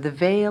forget, or the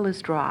veil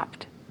is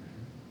dropped,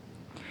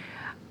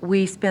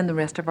 we spend the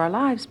rest of our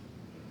lives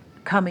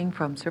coming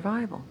from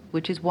survival,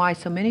 which is why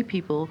so many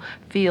people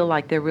feel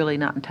like they're really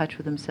not in touch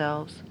with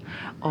themselves,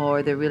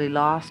 or they're really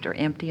lost or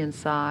empty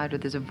inside, or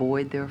there's a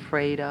void they're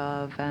afraid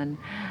of, and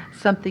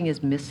something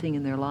is missing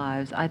in their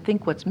lives. I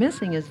think what's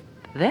missing is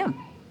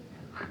them.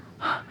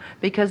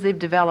 Because they've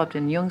developed,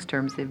 in Jung's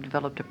terms, they've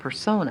developed a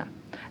persona.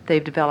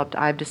 They've developed,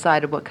 I've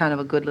decided what kind of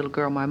a good little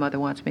girl my mother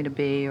wants me to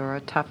be, or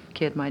a tough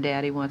kid my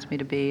daddy wants me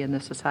to be, and the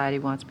society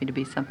wants me to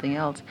be something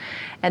else.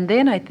 And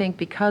then I think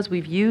because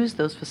we've used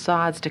those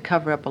facades to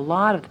cover up a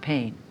lot of the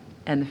pain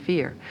and the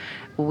fear,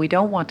 well, we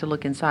don't want to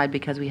look inside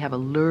because we have a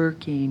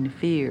lurking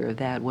fear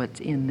that what's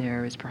in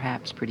there is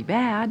perhaps pretty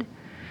bad,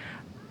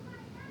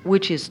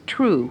 which is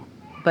true,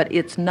 but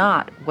it's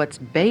not what's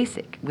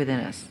basic within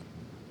us.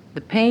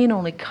 The pain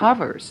only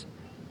covers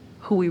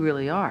who we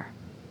really are.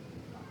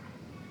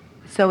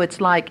 So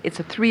it's like, it's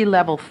a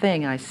three-level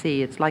thing I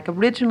see. It's like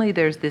originally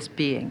there's this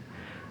being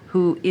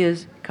who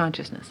is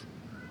consciousness.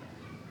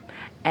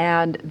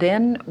 And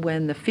then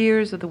when the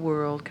fears of the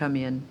world come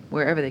in,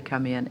 wherever they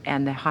come in,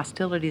 and the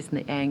hostilities and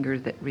the anger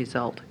that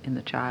result in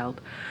the child,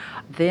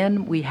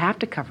 then we have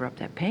to cover up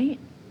that pain.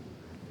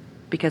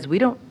 Because we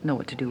don't know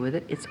what to do with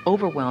it. It's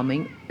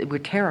overwhelming. We're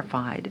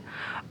terrified.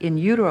 In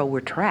utero, we're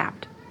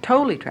trapped.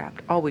 Totally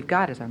trapped. All we've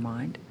got is our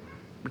mind.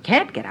 We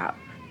can't get out.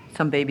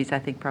 Some babies, I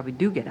think, probably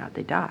do get out.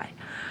 They die.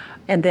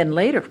 And then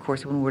later, of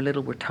course, when we're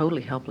little, we're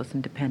totally helpless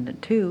and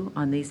dependent, too,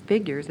 on these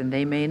figures, and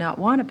they may not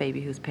want a baby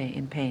who's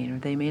in pain, or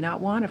they may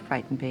not want a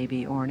frightened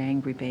baby or an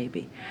angry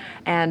baby.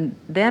 And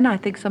then I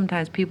think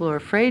sometimes people are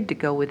afraid to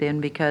go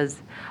within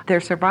because their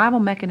survival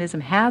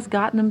mechanism has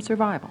gotten them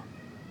survival.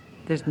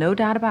 There's no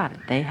doubt about it.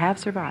 They have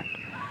survived.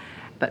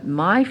 But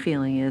my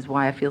feeling is,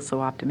 why I feel so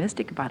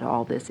optimistic about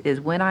all this, is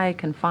when I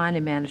can find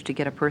and manage to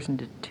get a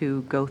person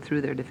to go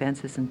through their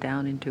defenses and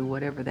down into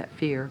whatever that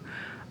fear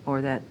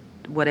or that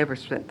whatever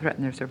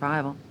threatened their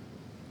survival.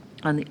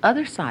 On the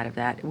other side of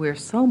that, we're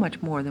so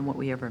much more than what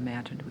we ever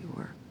imagined we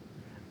were.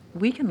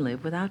 We can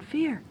live without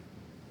fear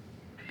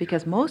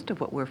because most of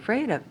what we're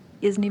afraid of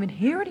isn't even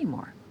here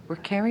anymore. We're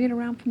carrying it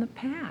around from the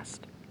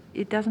past.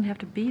 It doesn't have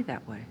to be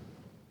that way.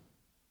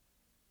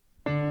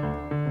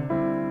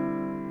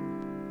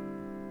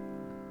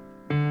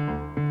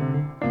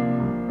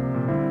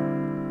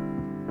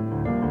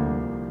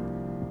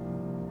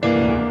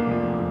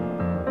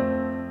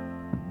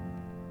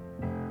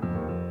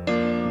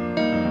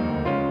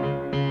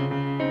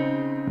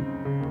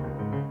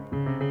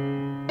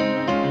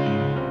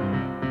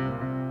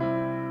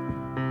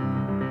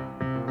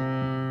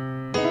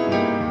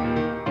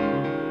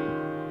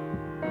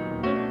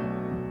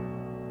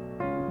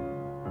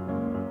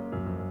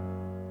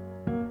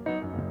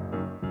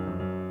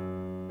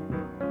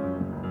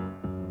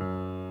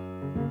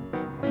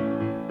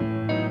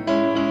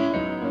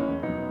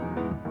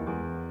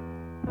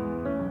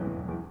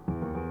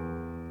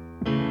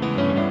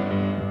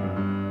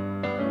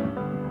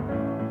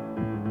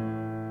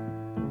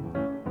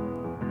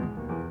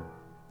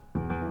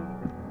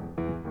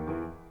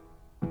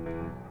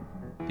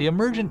 The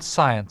emergent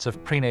science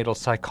of prenatal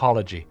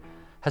psychology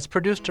has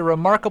produced a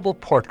remarkable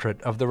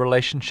portrait of the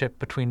relationship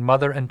between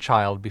mother and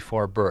child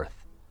before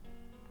birth.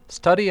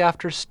 Study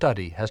after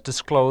study has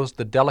disclosed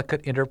the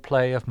delicate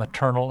interplay of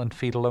maternal and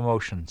fetal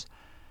emotions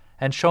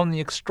and shown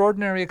the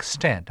extraordinary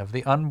extent of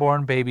the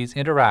unborn baby's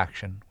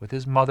interaction with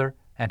his mother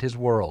and his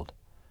world.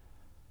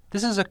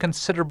 This is a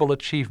considerable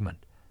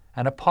achievement,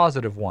 and a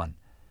positive one,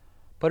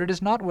 but it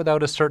is not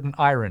without a certain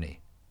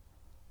irony.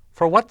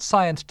 For what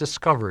science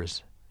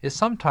discovers is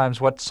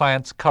sometimes what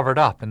science covered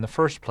up in the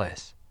first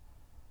place.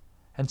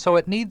 And so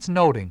it needs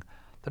noting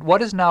that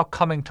what is now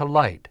coming to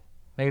light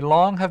may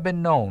long have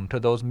been known to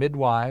those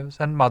midwives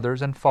and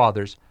mothers and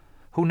fathers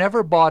who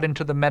never bought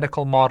into the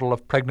medical model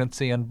of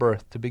pregnancy and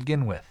birth to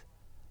begin with.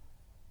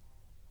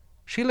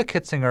 Sheila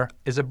Kitzinger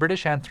is a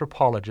British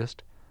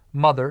anthropologist,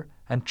 mother,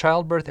 and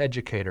childbirth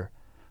educator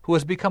who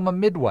has become a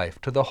midwife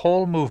to the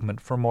whole movement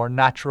for more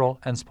natural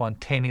and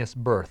spontaneous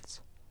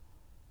births.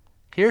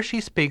 Here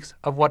she speaks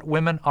of what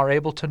women are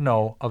able to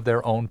know of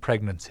their own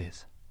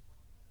pregnancies.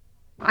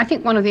 I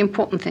think one of the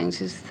important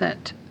things is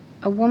that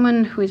a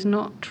woman who is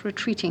not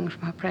retreating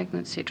from her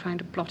pregnancy, trying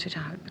to blot it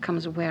out,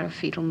 becomes aware of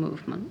fetal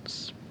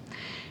movements.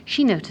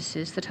 She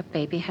notices that her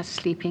baby has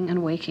sleeping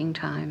and waking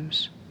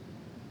times.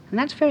 And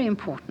that's very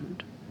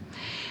important,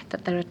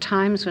 that there are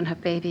times when her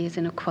baby is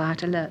in a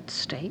quiet, alert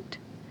state,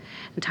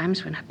 and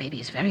times when her baby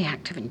is very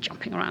active and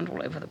jumping around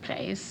all over the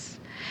place,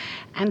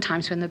 and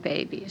times when the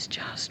baby is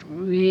just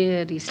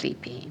really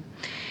sleepy.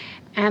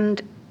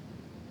 And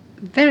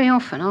very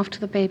often after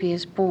the baby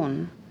is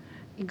born,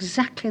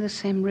 exactly the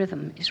same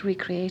rhythm is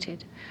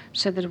recreated,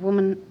 so that a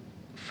woman,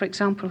 for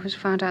example, who's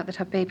found out that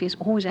her baby is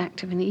always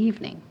active in the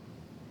evening,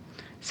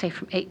 say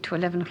from 8 to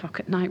 11 o'clock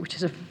at night, which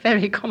is a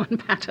very common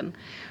pattern,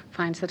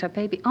 finds that her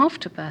baby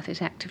after birth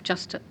is active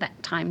just at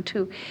that time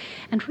too,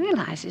 and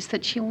realizes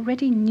that she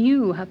already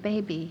knew her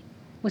baby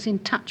was in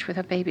touch with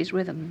her baby's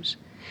rhythms.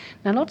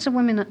 Now, lots of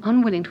women are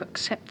unwilling to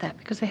accept that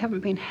because they haven't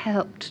been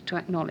helped to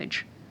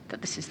acknowledge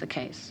that this is the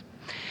case.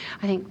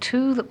 I think,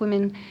 too, that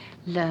women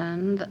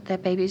learn that their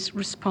babies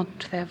respond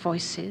to their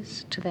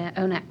voices, to their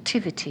own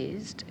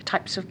activities, to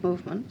types of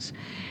movements,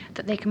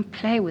 that they can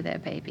play with their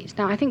babies.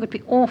 Now, I think it would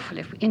be awful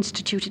if we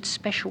instituted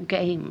special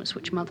games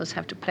which mothers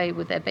have to play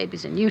with their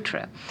babies in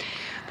utero.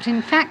 But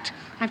in fact,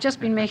 I've just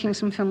been making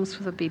some films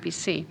for the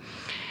BBC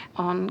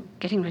on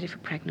getting ready for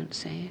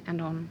pregnancy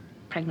and on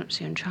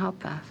pregnancy and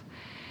childbirth.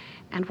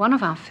 And one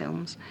of our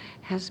films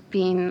has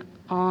been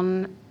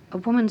on a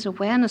woman's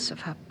awareness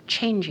of her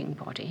changing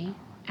body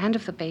and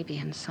of the baby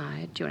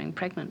inside during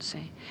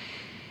pregnancy.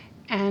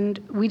 And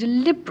we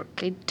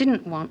deliberately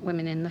didn't want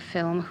women in the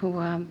film who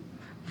were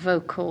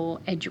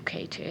vocal,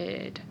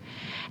 educated.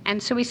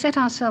 And so we set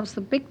ourselves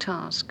the big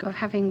task of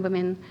having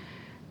women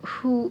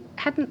who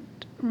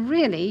hadn't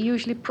really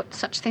usually put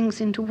such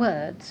things into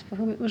words, for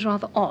whom it was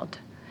rather odd.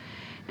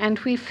 And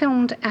we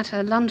filmed at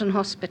a London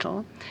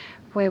hospital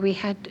where we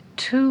had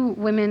 2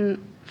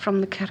 women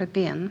from the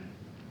Caribbean,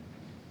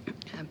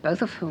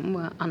 both of whom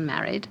were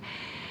unmarried.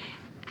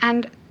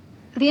 And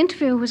the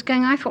interview was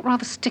going, I thought,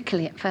 rather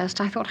stickily at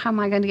first. I thought, how am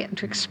I going to get them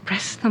to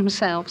express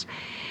themselves?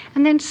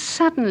 And then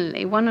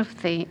suddenly one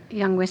of the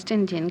young West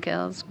Indian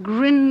girls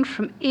grinned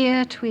from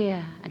ear to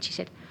ear. And she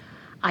said,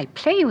 I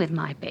play with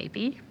my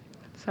baby.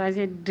 So I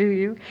said, do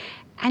you?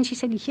 And she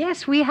said,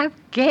 yes, we have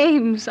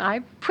games. I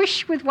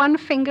push with one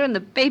finger and the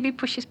baby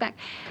pushes back.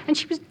 And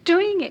she was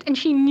doing it, and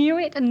she knew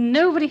it, and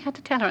nobody had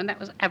to tell her. And that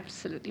was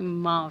absolutely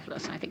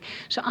marvelous, I think.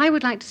 So I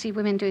would like to see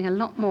women doing a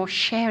lot more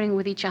sharing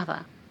with each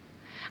other.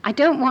 I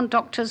don't want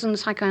doctors and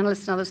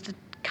psychoanalysts and others to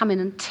come in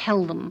and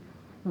tell them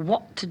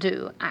what to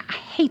do. I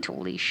hate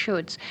all these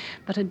shoulds.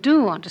 But I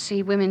do want to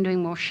see women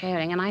doing more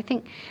sharing. And I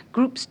think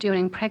groups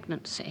during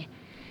pregnancy,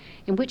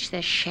 in which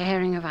there's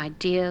sharing of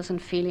ideas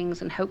and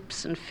feelings and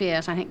hopes and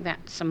fears, I think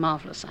that's a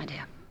marvelous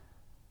idea.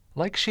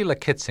 Like Sheila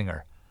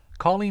Kitzinger,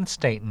 Colleen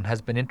Staton has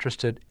been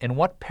interested in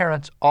what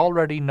parents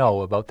already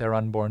know about their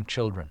unborn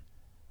children.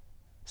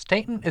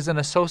 Staton is an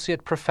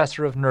associate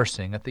professor of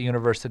nursing at the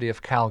University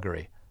of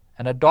Calgary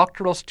and a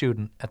doctoral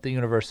student at the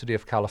University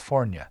of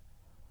California.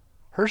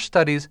 Her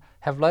studies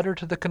have led her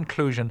to the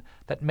conclusion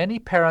that many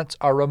parents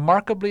are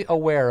remarkably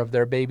aware of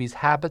their baby's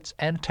habits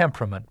and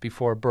temperament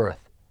before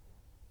birth.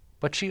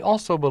 But she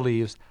also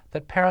believes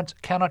that parents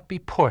cannot be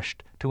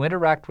pushed to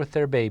interact with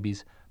their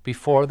babies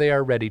before they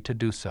are ready to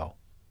do so.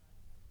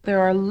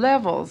 There are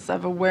levels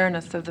of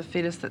awareness of the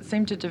fetus that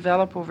seem to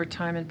develop over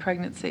time in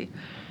pregnancy,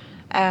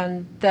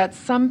 and that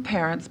some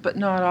parents, but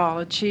not all,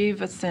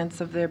 achieve a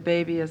sense of their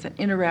baby as an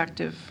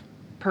interactive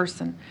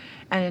person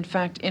and in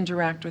fact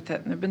interact with it.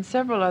 And there have been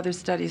several other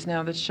studies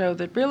now that show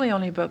that really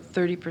only about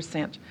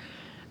 30%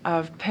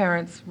 of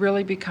parents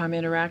really become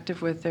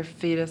interactive with their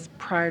fetus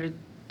prior to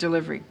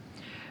delivery.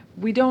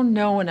 We don't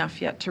know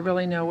enough yet to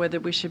really know whether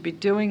we should be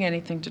doing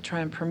anything to try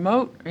and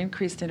promote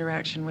increased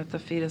interaction with the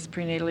fetus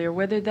prenatally, or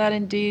whether that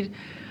indeed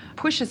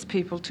pushes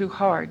people too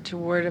hard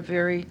toward a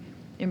very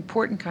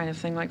important kind of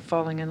thing like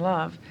falling in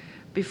love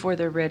before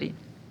they're ready.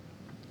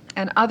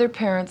 And other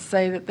parents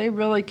say that they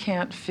really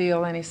can't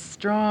feel any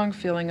strong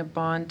feeling of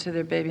bond to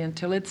their baby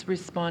until it's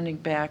responding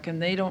back,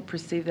 and they don't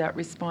perceive that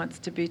response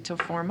to be till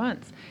 4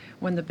 months,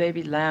 when the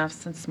baby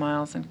laughs and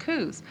smiles and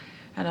coos.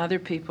 And other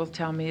people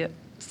tell me at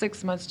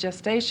 6 months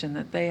gestation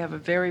that they have a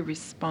very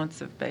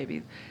responsive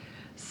baby.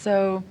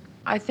 So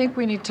I think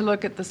we need to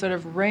look at the sort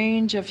of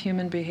range of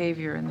human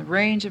behavior and the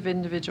range of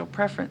individual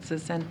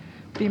preferences and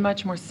be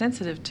much more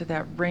sensitive to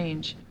that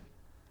range.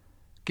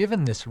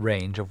 Given this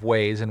range of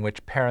ways in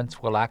which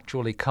parents will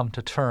actually come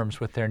to terms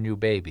with their new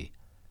baby,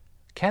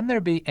 can there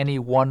be any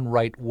one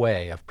right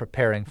way of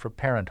preparing for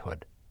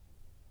parenthood?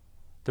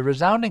 The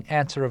resounding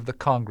answer of the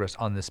Congress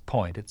on this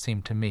point, it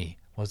seemed to me,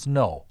 was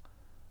no.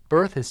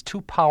 Birth is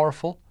too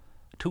powerful,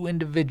 too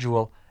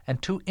individual, and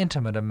too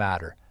intimate a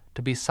matter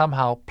to be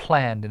somehow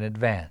planned in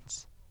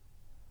advance.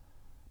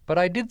 But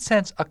I did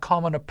sense a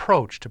common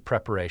approach to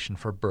preparation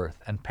for birth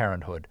and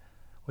parenthood,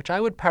 which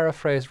I would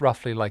paraphrase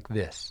roughly like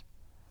this.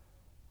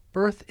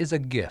 Birth is a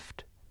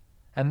gift,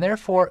 and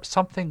therefore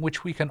something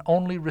which we can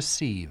only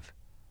receive.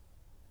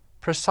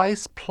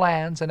 Precise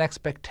plans and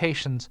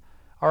expectations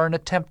are an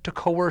attempt to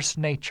coerce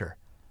nature,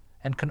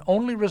 and can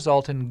only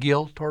result in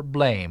guilt or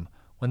blame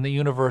when the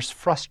universe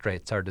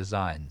frustrates our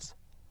designs.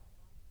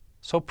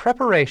 So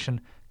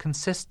preparation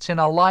consists in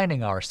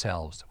aligning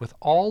ourselves with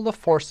all the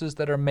forces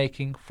that are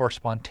making for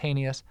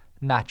spontaneous,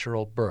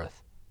 natural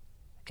birth,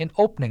 in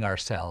opening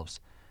ourselves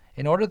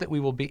in order that we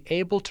will be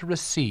able to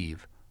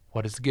receive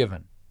what is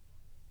given.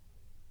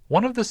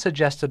 One of the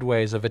suggested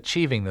ways of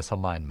achieving this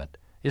alignment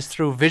is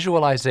through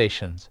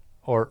visualizations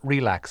or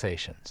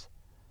relaxations.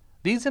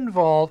 These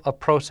involve a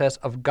process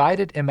of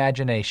guided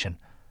imagination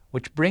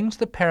which brings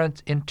the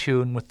parents in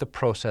tune with the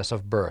process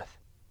of birth.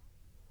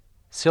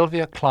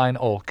 Sylvia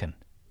Klein-Olkin.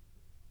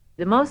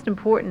 The most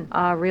important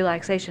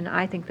relaxation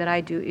I think that I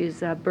do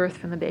is birth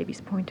from the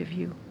baby's point of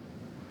view.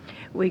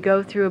 We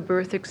go through a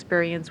birth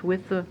experience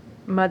with the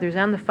mothers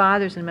and the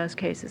fathers in most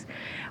cases,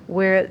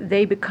 where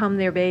they become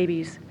their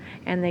babies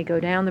and they go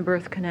down the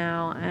birth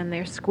canal and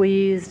they're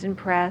squeezed and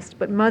pressed,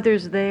 but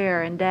mother's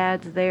there and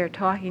dad's there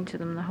talking to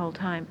them the whole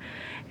time.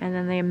 And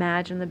then they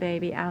imagine the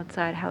baby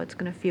outside, how it's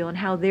going to feel and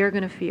how they're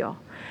going to feel.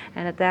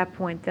 And at that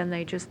point, then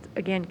they just,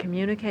 again,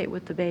 communicate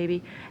with the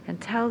baby and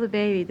tell the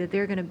baby that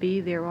they're going to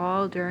be there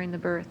all during the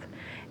birth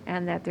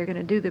and that they're going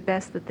to do the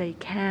best that they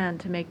can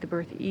to make the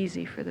birth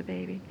easy for the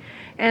baby.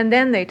 And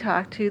then they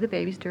talk to the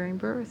babies during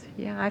birth.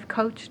 Yeah, I've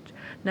coached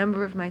a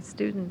number of my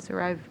students,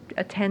 or I've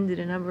attended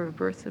a number of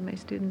births of my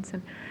students,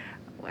 and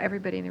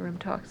everybody in the room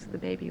talks to the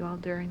baby all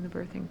during the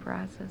birthing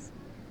process.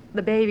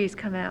 The babies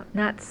come out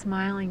not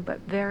smiling, but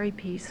very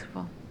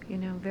peaceful. You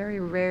know, very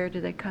rare do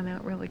they come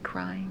out really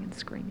crying and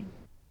screaming.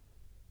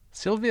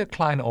 Sylvia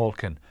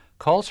Klein-Olkin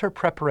calls her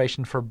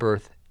preparation for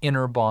birth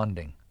inner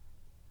bonding,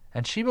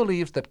 and she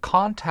believes that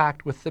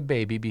contact with the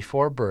baby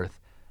before birth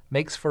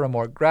makes for a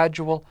more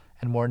gradual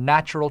and more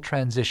natural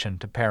transition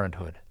to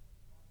parenthood.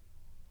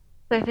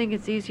 I think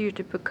it's easier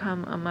to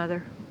become a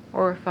mother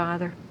or a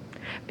father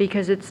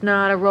because it's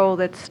not a role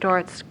that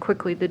starts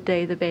quickly the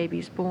day the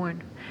baby's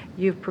born.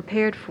 You've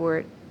prepared for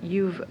it.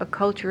 You've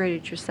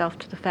acculturated yourself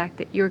to the fact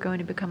that you're going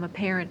to become a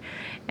parent,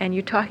 and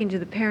you're talking to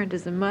the parent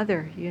as a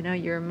mother. You know,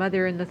 you're a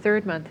mother in the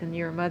 3rd month and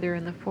you're a mother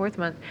in the 4th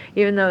month.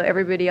 Even though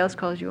everybody else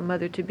calls you a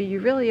mother-to-be, you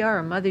really are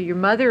a mother. You're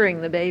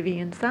mothering the baby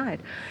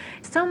inside.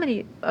 So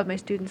many of my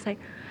students say,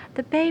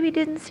 the baby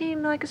didn't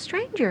seem like a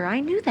stranger.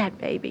 I knew that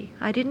baby.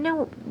 I didn't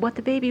know what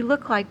the baby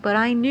looked like, but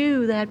I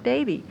knew that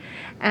baby.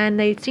 And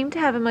they seem to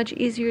have a much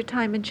easier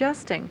time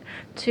adjusting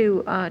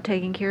to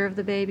taking care of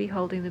the baby,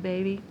 holding the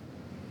baby,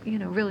 you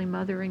know, really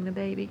mothering the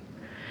baby.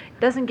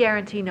 Doesn't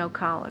guarantee no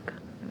colic,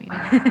 I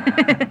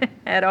mean,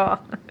 at all.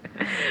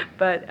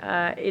 But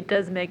it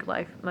does make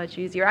life much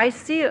easier. I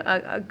see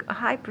a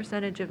high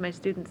percentage of my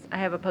students, I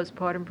have a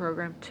postpartum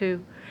program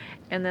too,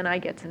 and then I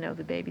get to know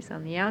the babies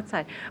on the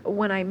outside.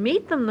 When I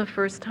meet them the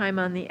first time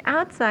on the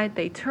outside,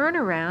 they turn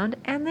around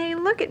and they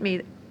look at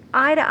me,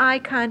 eye-to-eye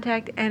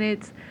contact, and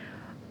it's,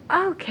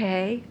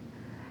 okay,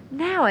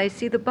 now I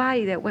see the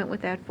body that went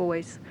with that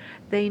voice.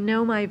 They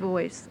know my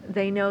voice.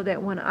 They know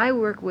that when I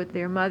work with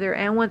their mother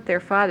and with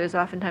their fathers,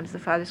 oftentimes the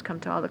fathers come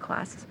to all the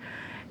classes,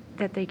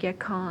 that they get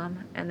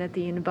calm and that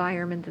the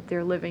environment that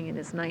they're living in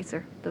is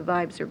nicer. The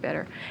vibes are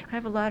better. I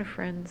have a lot of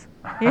friends,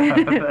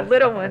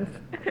 little ones.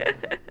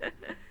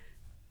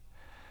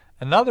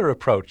 Another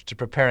approach to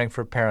preparing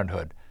for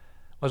parenthood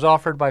was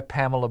offered by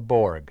Pamela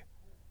Borg,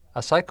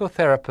 a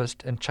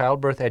psychotherapist and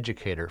childbirth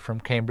educator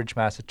from Cambridge,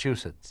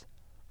 Massachusetts.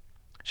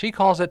 She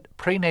calls it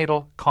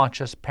prenatal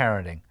conscious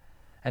parenting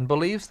and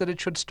believes that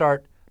it should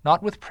start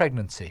not with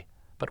pregnancy,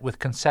 but with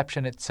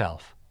conception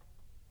itself.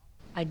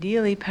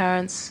 Ideally,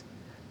 parents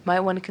might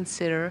want to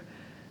consider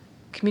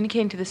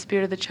communicating to the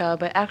spirit of the child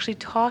by actually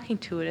talking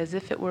to it as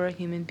if it were a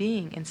human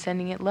being and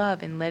sending it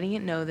love and letting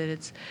it know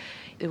that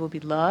it will be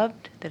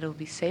loved, that it will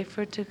be safe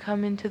for it to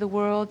come into the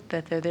world,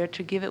 that they're there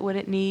to give it what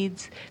it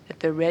needs, that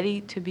they're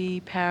ready to be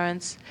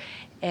parents,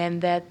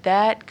 and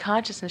that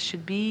consciousness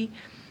should be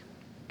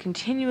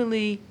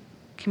continually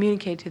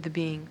communicated to the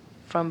being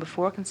from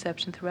before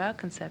conception throughout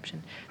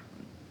conception.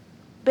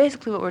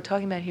 Basically what we're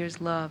talking about here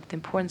is love, the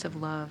importance of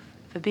love.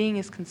 If a being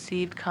is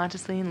conceived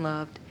consciously and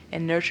loved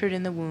and nurtured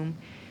in the womb,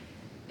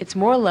 it's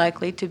more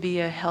likely to be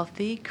a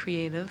healthy,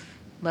 creative,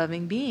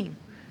 loving being.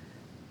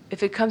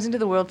 If it comes into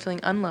the world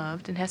feeling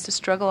unloved and has to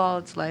struggle all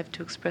its life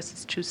to express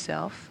its true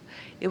self,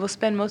 it will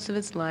spend most of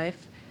its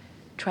life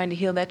trying to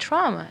heal that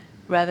trauma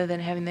rather than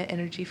having that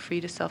energy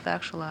free to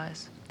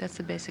self-actualize. That's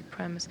the basic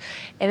premise.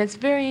 And it's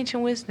very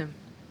ancient wisdom.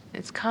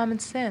 It's common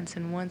sense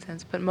in one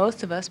sense, but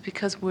most of us,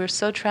 because we're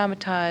so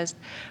traumatized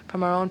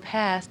from our own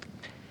past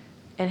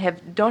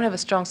and don't have a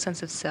strong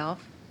sense of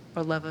self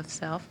or love of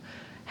self,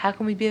 how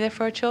can we be there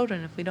for our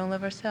children if we don't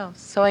love ourselves?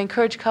 So I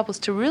encourage couples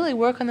to really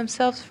work on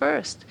themselves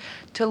first,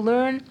 to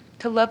learn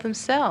to love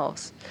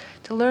themselves,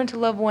 to learn to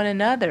love one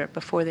another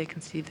before they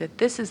conceive, that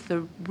this is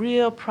the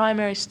real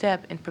primary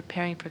step in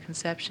preparing for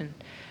conception.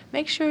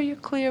 Make sure you're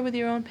clear with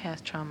your own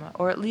past trauma,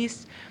 or at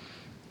least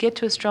get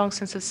to a strong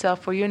sense of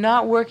self where you're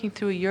not working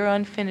through your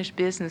unfinished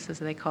business, as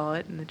they call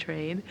it in the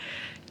trade,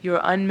 your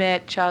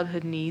unmet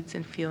childhood needs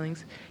and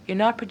feelings. You're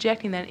not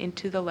projecting that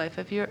into the life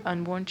of your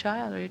unborn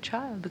child or your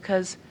child,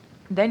 because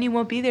then you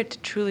won't be there to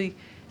truly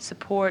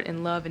support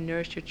and love and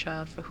nourish your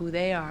child for who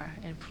they are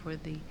and for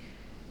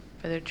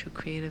their true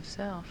creative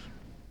self.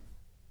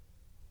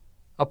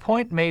 A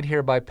point made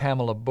here by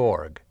Pamela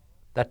Borg,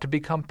 that to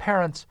become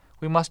parents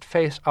we must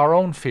face our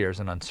own fears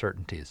and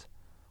uncertainties,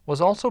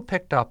 was also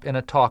picked up in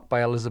a talk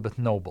by Elizabeth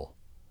Noble.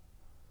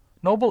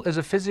 Noble is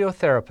a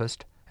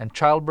physiotherapist and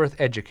childbirth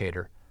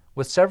educator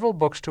with several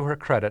books to her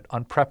credit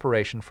on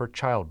preparation for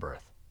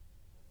childbirth.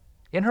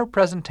 In her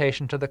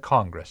presentation to the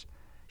Congress,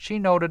 she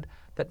noted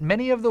that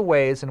many of the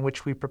ways in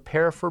which we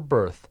prepare for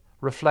birth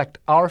reflect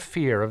our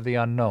fear of the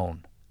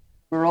unknown.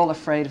 We're all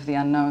afraid of the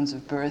unknowns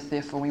of birth,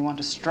 therefore we want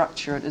to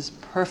structure it as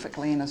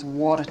perfectly and as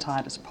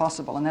watertight as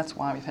possible, and that's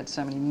why we've had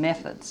so many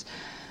methods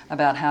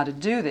about how to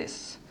do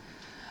this.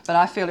 But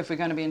I feel if we're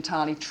going to be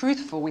entirely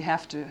truthful, we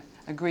have to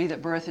agree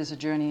that birth is a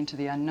journey into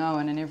the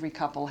unknown, and every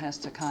couple has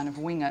to kind of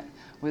wing it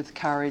with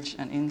courage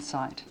and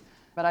insight.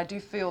 But I do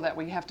feel that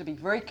we have to be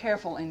very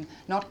careful in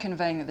not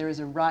conveying that there is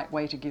a right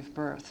way to give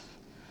birth.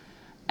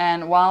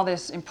 And while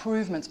there's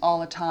improvements all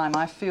the time,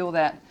 I feel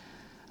that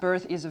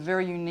birth is a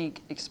very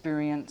unique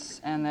experience,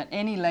 and that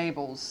any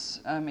labels,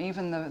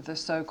 even the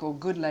so-called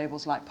good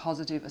labels like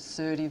positive,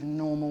 assertive,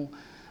 normal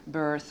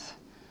birth,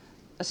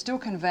 are still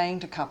conveying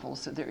to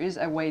couples that there is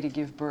a way to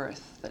give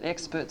birth, that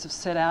experts have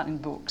set out in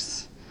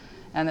books,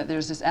 and that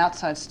there's this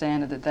outside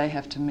standard that they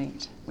have to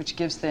meet, which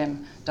gives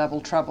them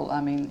double trouble.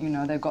 I mean, you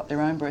know, they've got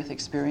their own birth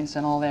experience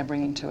and all they're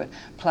bringing to it,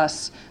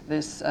 plus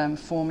this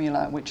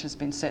formula which has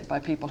been set by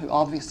people who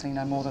obviously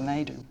know more than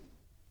they do.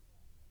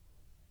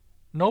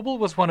 Noble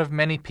was one of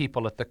many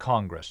people at the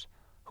Congress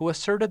who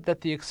asserted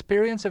that the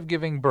experience of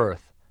giving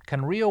birth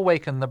can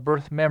reawaken the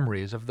birth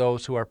memories of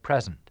those who are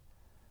present.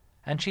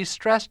 And she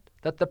stressed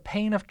that the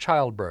pain of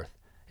childbirth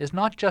is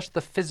not just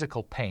the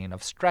physical pain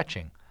of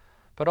stretching,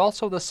 but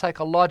also the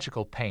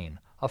psychological pain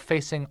of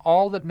facing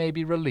all that may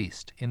be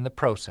released in the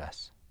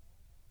process.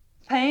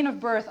 Pain of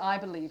birth, I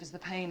believe, is the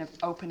pain of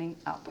opening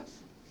up.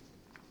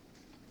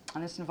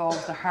 And this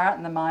involves the heart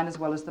and the mind as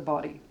well as the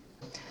body.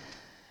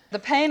 The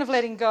pain of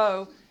letting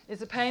go is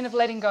the pain of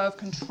letting go of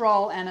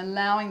control and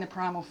allowing the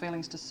primal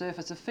feelings to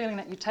surface, a feeling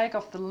that you take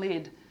off the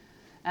lid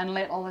and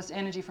let all this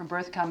energy from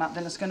birth come up,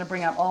 then it's going to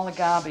bring up all the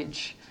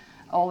garbage,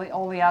 all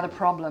the other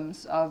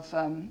problems of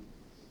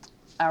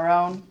our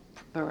own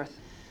birth.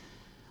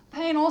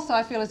 Pain also,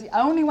 I feel, is the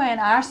only way in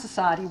our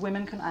society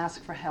women can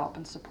ask for help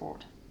and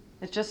support.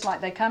 It's just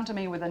like they come to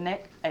me with a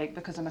neck ache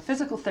because I'm a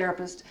physical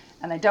therapist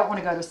and they don't want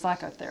to go to a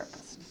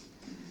psychotherapist.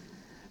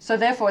 So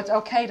therefore it's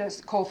okay to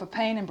call for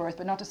pain in birth,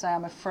 but not to say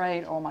I'm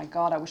afraid, oh my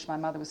God, I wish my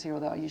mother was here,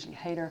 although I usually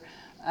hate her,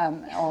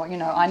 or, you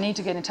know, I need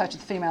to get in touch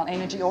with female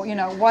energy, or, you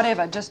know,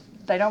 whatever. Just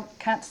they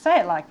can't say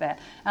it like that.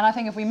 And I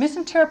think if we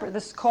misinterpret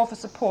this call for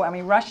support and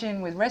we rush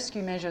in with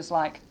rescue measures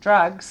like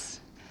drugs,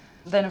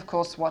 then of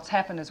course what's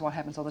happened is what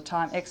happens all the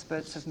time.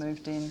 Experts have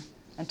moved in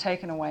and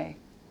taken away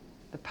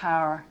the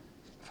power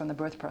from the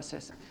birth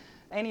process.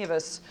 Any of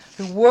us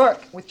who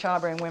work with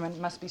childbearing women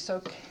must be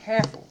so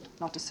careful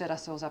not to set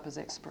ourselves up as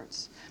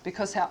experts,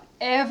 because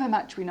however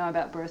much we know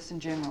about births in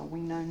general, we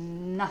know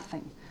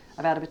nothing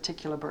about a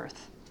particular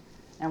birth.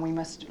 And we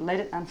must let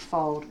it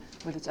unfold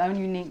with its own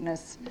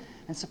uniqueness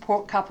and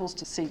support couples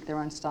to seek their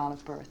own style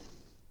of birth.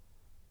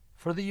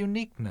 For the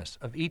uniqueness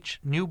of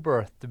each new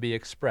birth to be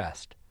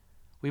expressed,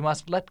 we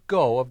must let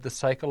go of the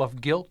cycle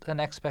of guilt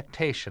and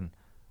expectation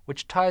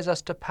which ties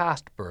us to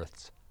past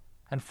births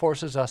and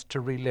forces us to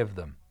relive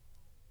them.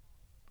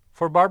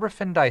 For Barbara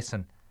Finn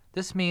Dyson,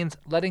 this means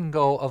letting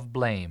go of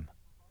blame.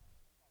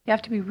 You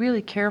have to be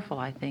really careful,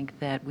 I think,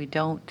 that we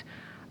don't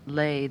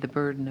lay the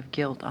burden of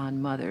guilt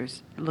on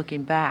mothers.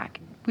 Looking back,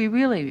 we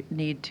really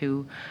need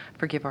to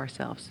forgive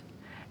ourselves.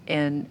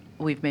 And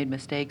we've made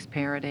mistakes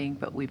parenting,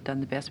 but we've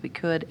done the best we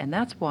could. And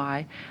that's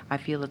why I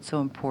feel it's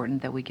so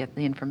important that we get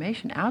the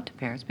information out to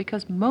parents,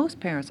 because most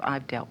parents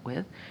I've dealt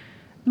with,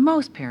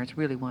 most parents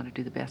really want to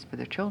do the best for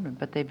their children,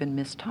 but they've been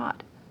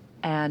mistaught.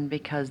 And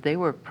because they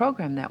were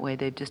programmed that way,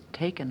 they've just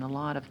taken a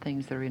lot of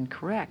things that are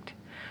incorrect.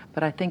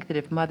 But I think that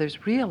if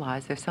mothers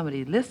realize there's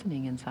somebody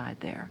listening inside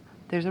there,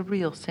 there's a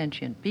real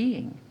sentient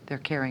being they're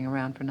carrying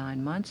around for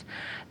 9 months,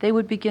 they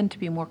would begin to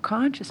be more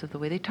conscious of the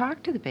way they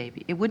talk to the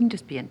baby. It wouldn't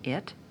just be an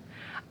it.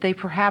 They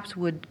perhaps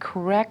would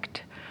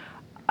correct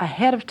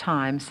ahead of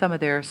time some of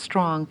their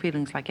strong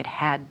feelings like it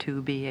had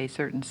to be a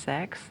certain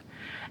sex,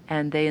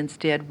 and they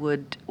instead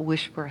would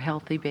wish for a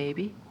healthy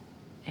baby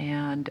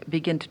and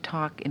begin to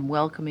talk in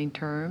welcoming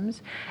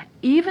terms,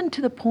 even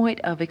to the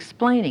point of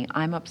explaining,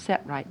 I'm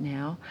upset right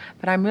now,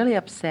 but I'm really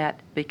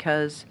upset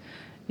because,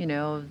 you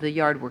know, the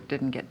yard work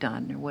didn't get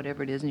done or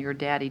whatever it is, and your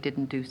daddy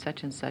didn't do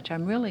such and such.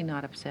 I'm really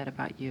not upset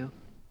about you.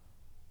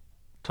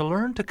 To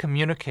learn to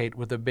communicate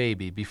with a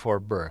baby before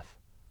birth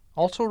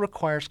also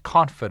requires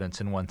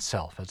confidence in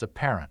oneself as a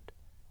parent,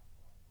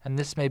 and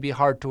this may be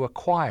hard to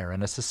acquire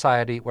in a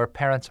society where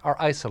parents are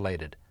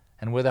isolated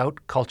and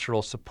without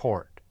cultural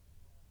support.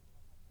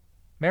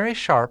 Mary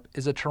Sharp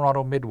is a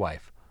Toronto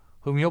midwife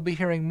whom you'll be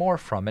hearing more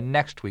from in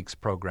next week's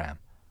program,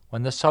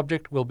 when the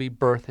subject will be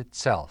birth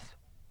itself.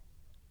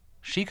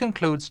 She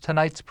concludes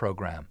tonight's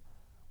program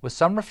with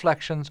some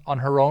reflections on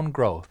her own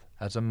growth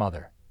as a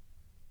mother.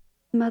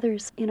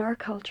 Mothers, in our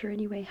culture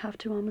anyway, have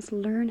to almost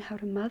learn how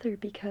to mother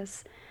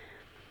because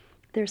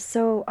they're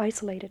so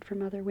isolated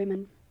from other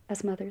women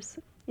as mothers.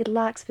 It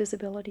lacks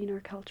visibility in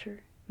our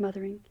culture,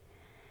 mothering.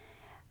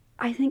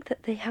 I think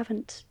that they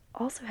haven't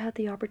also had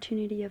the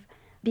opportunity of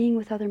being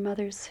with other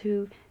mothers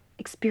who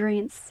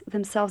experience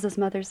themselves as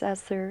mothers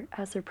as they're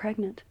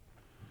pregnant.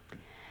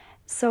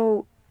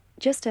 So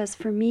just as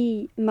for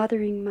me,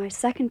 mothering my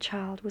second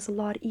child was a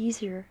lot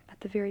easier at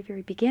the very,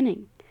 very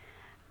beginning.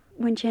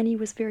 When Jenny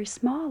was very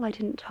small, I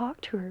didn't talk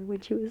to her. When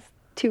she was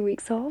 2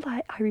 weeks old,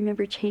 I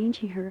remember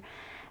changing her.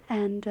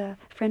 And a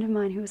friend of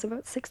mine who was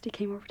about 60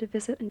 came over to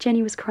visit, and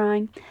Jenny was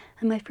crying.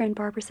 And my friend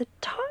Barbara said,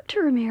 "Talk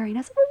to her, Mary." And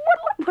I said, "Well,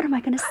 what am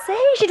I going to say?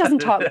 She doesn't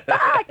talk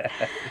back."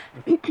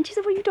 And she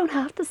said, "Well, you don't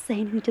have to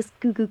say anything, just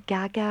goo-goo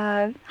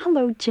gaga.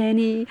 Hello,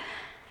 Jenny."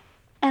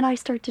 And I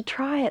started to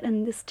try it,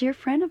 and this dear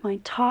friend of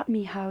mine taught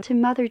me how to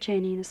mother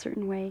Jenny in a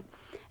certain way.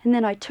 And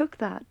then I took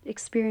that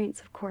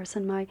experience, of course,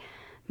 and my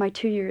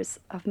 2 years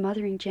of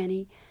mothering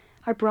Jenny,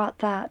 I brought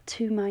that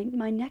to my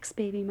next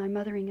baby, my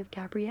mothering of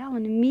Gabrielle,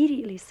 and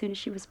immediately, as soon as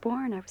she was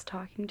born, I was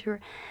talking to her.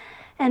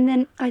 And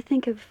then I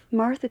think of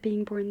Martha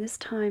being born this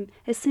time.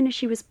 As soon as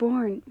she was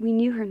born, we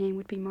knew her name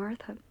would be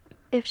Martha,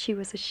 if she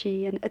was a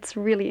she. And it's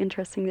really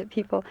interesting that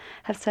people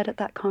have said at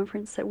that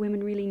conference that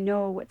women really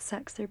know what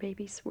sex their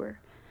babies were.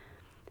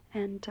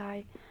 And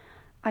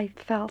I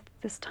felt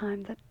this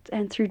time that,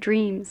 and through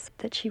dreams,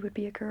 that she would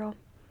be a girl.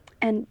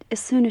 And as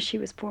soon as she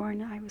was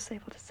born, I was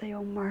able to say,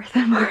 "Oh,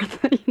 Martha,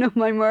 Martha,"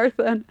 my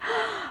Martha,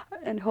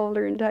 and hold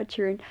her and touch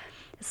her. And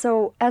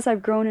so as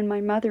I've grown in my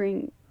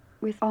mothering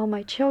with all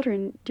my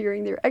children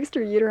during their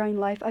extrauterine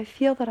life, I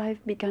feel that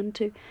I've begun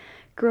to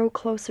grow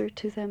closer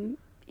to them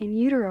in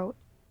utero.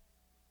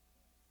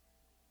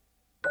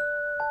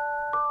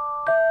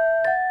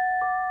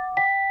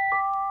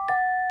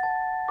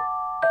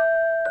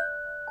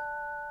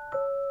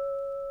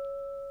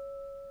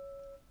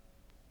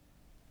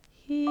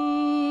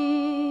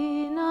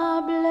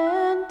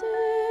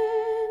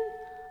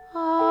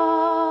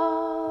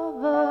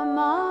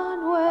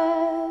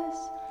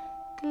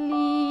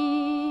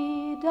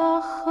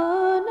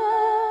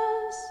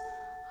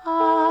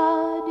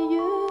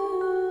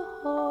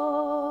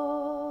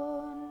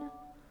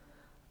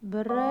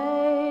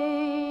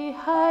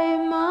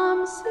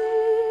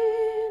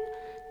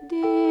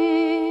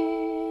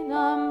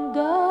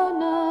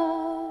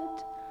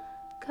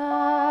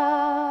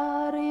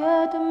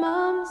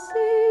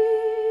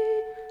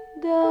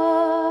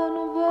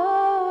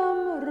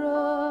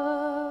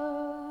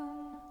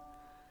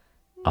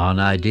 On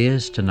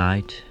Ideas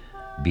tonight,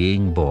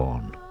 Being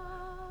Born,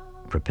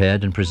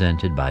 prepared and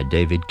presented by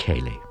David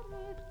Cayley.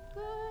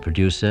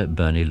 Producer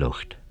Bernie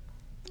Lucht.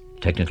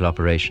 Technical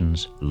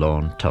operations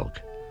Lorne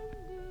Tulk.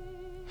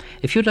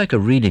 If you'd like a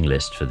reading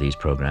list for these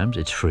programs,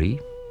 it's free.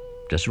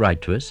 Just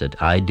write to us at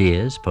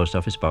Ideas, Post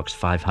Office Box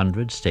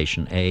 500,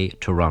 Station A,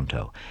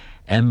 Toronto,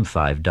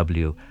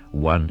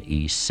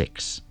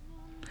 M5W1E6.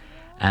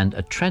 And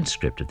a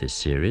transcript of this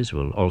series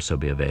will also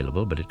be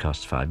available, but it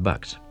costs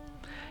 $5.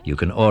 You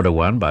can order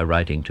one by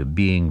writing to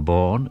Being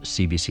Born,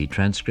 CBC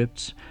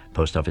Transcripts,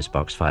 Post Office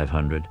Box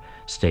 500,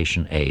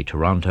 Station A,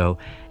 Toronto,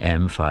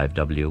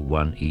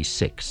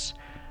 M5W1E6.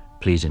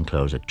 Please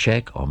enclose a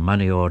check or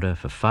money order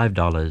for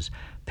 $5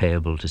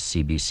 payable to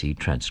CBC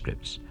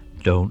Transcripts.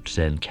 Don't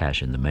send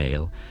cash in the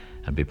mail,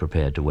 and be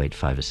prepared to wait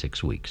 5 or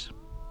 6 weeks.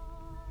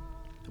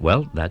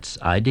 Well,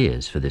 that's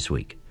Ideas for this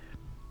week.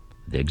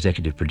 The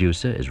executive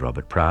producer is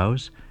Robert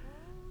Prowse.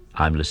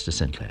 I'm Lister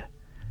Sinclair.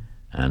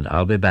 And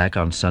I'll be back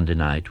on Sunday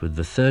night with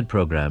the third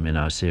program in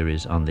our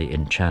series on the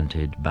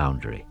enchanted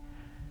boundary.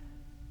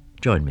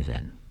 Join me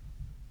then.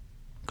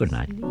 Good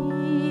night.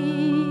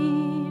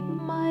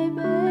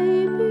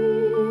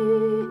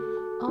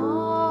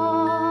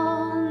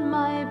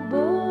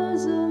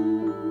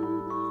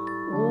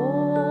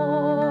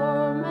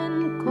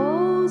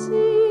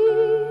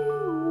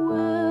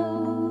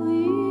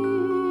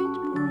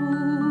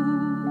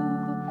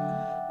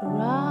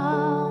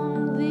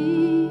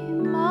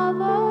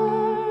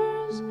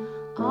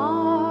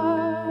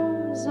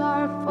 Arms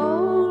are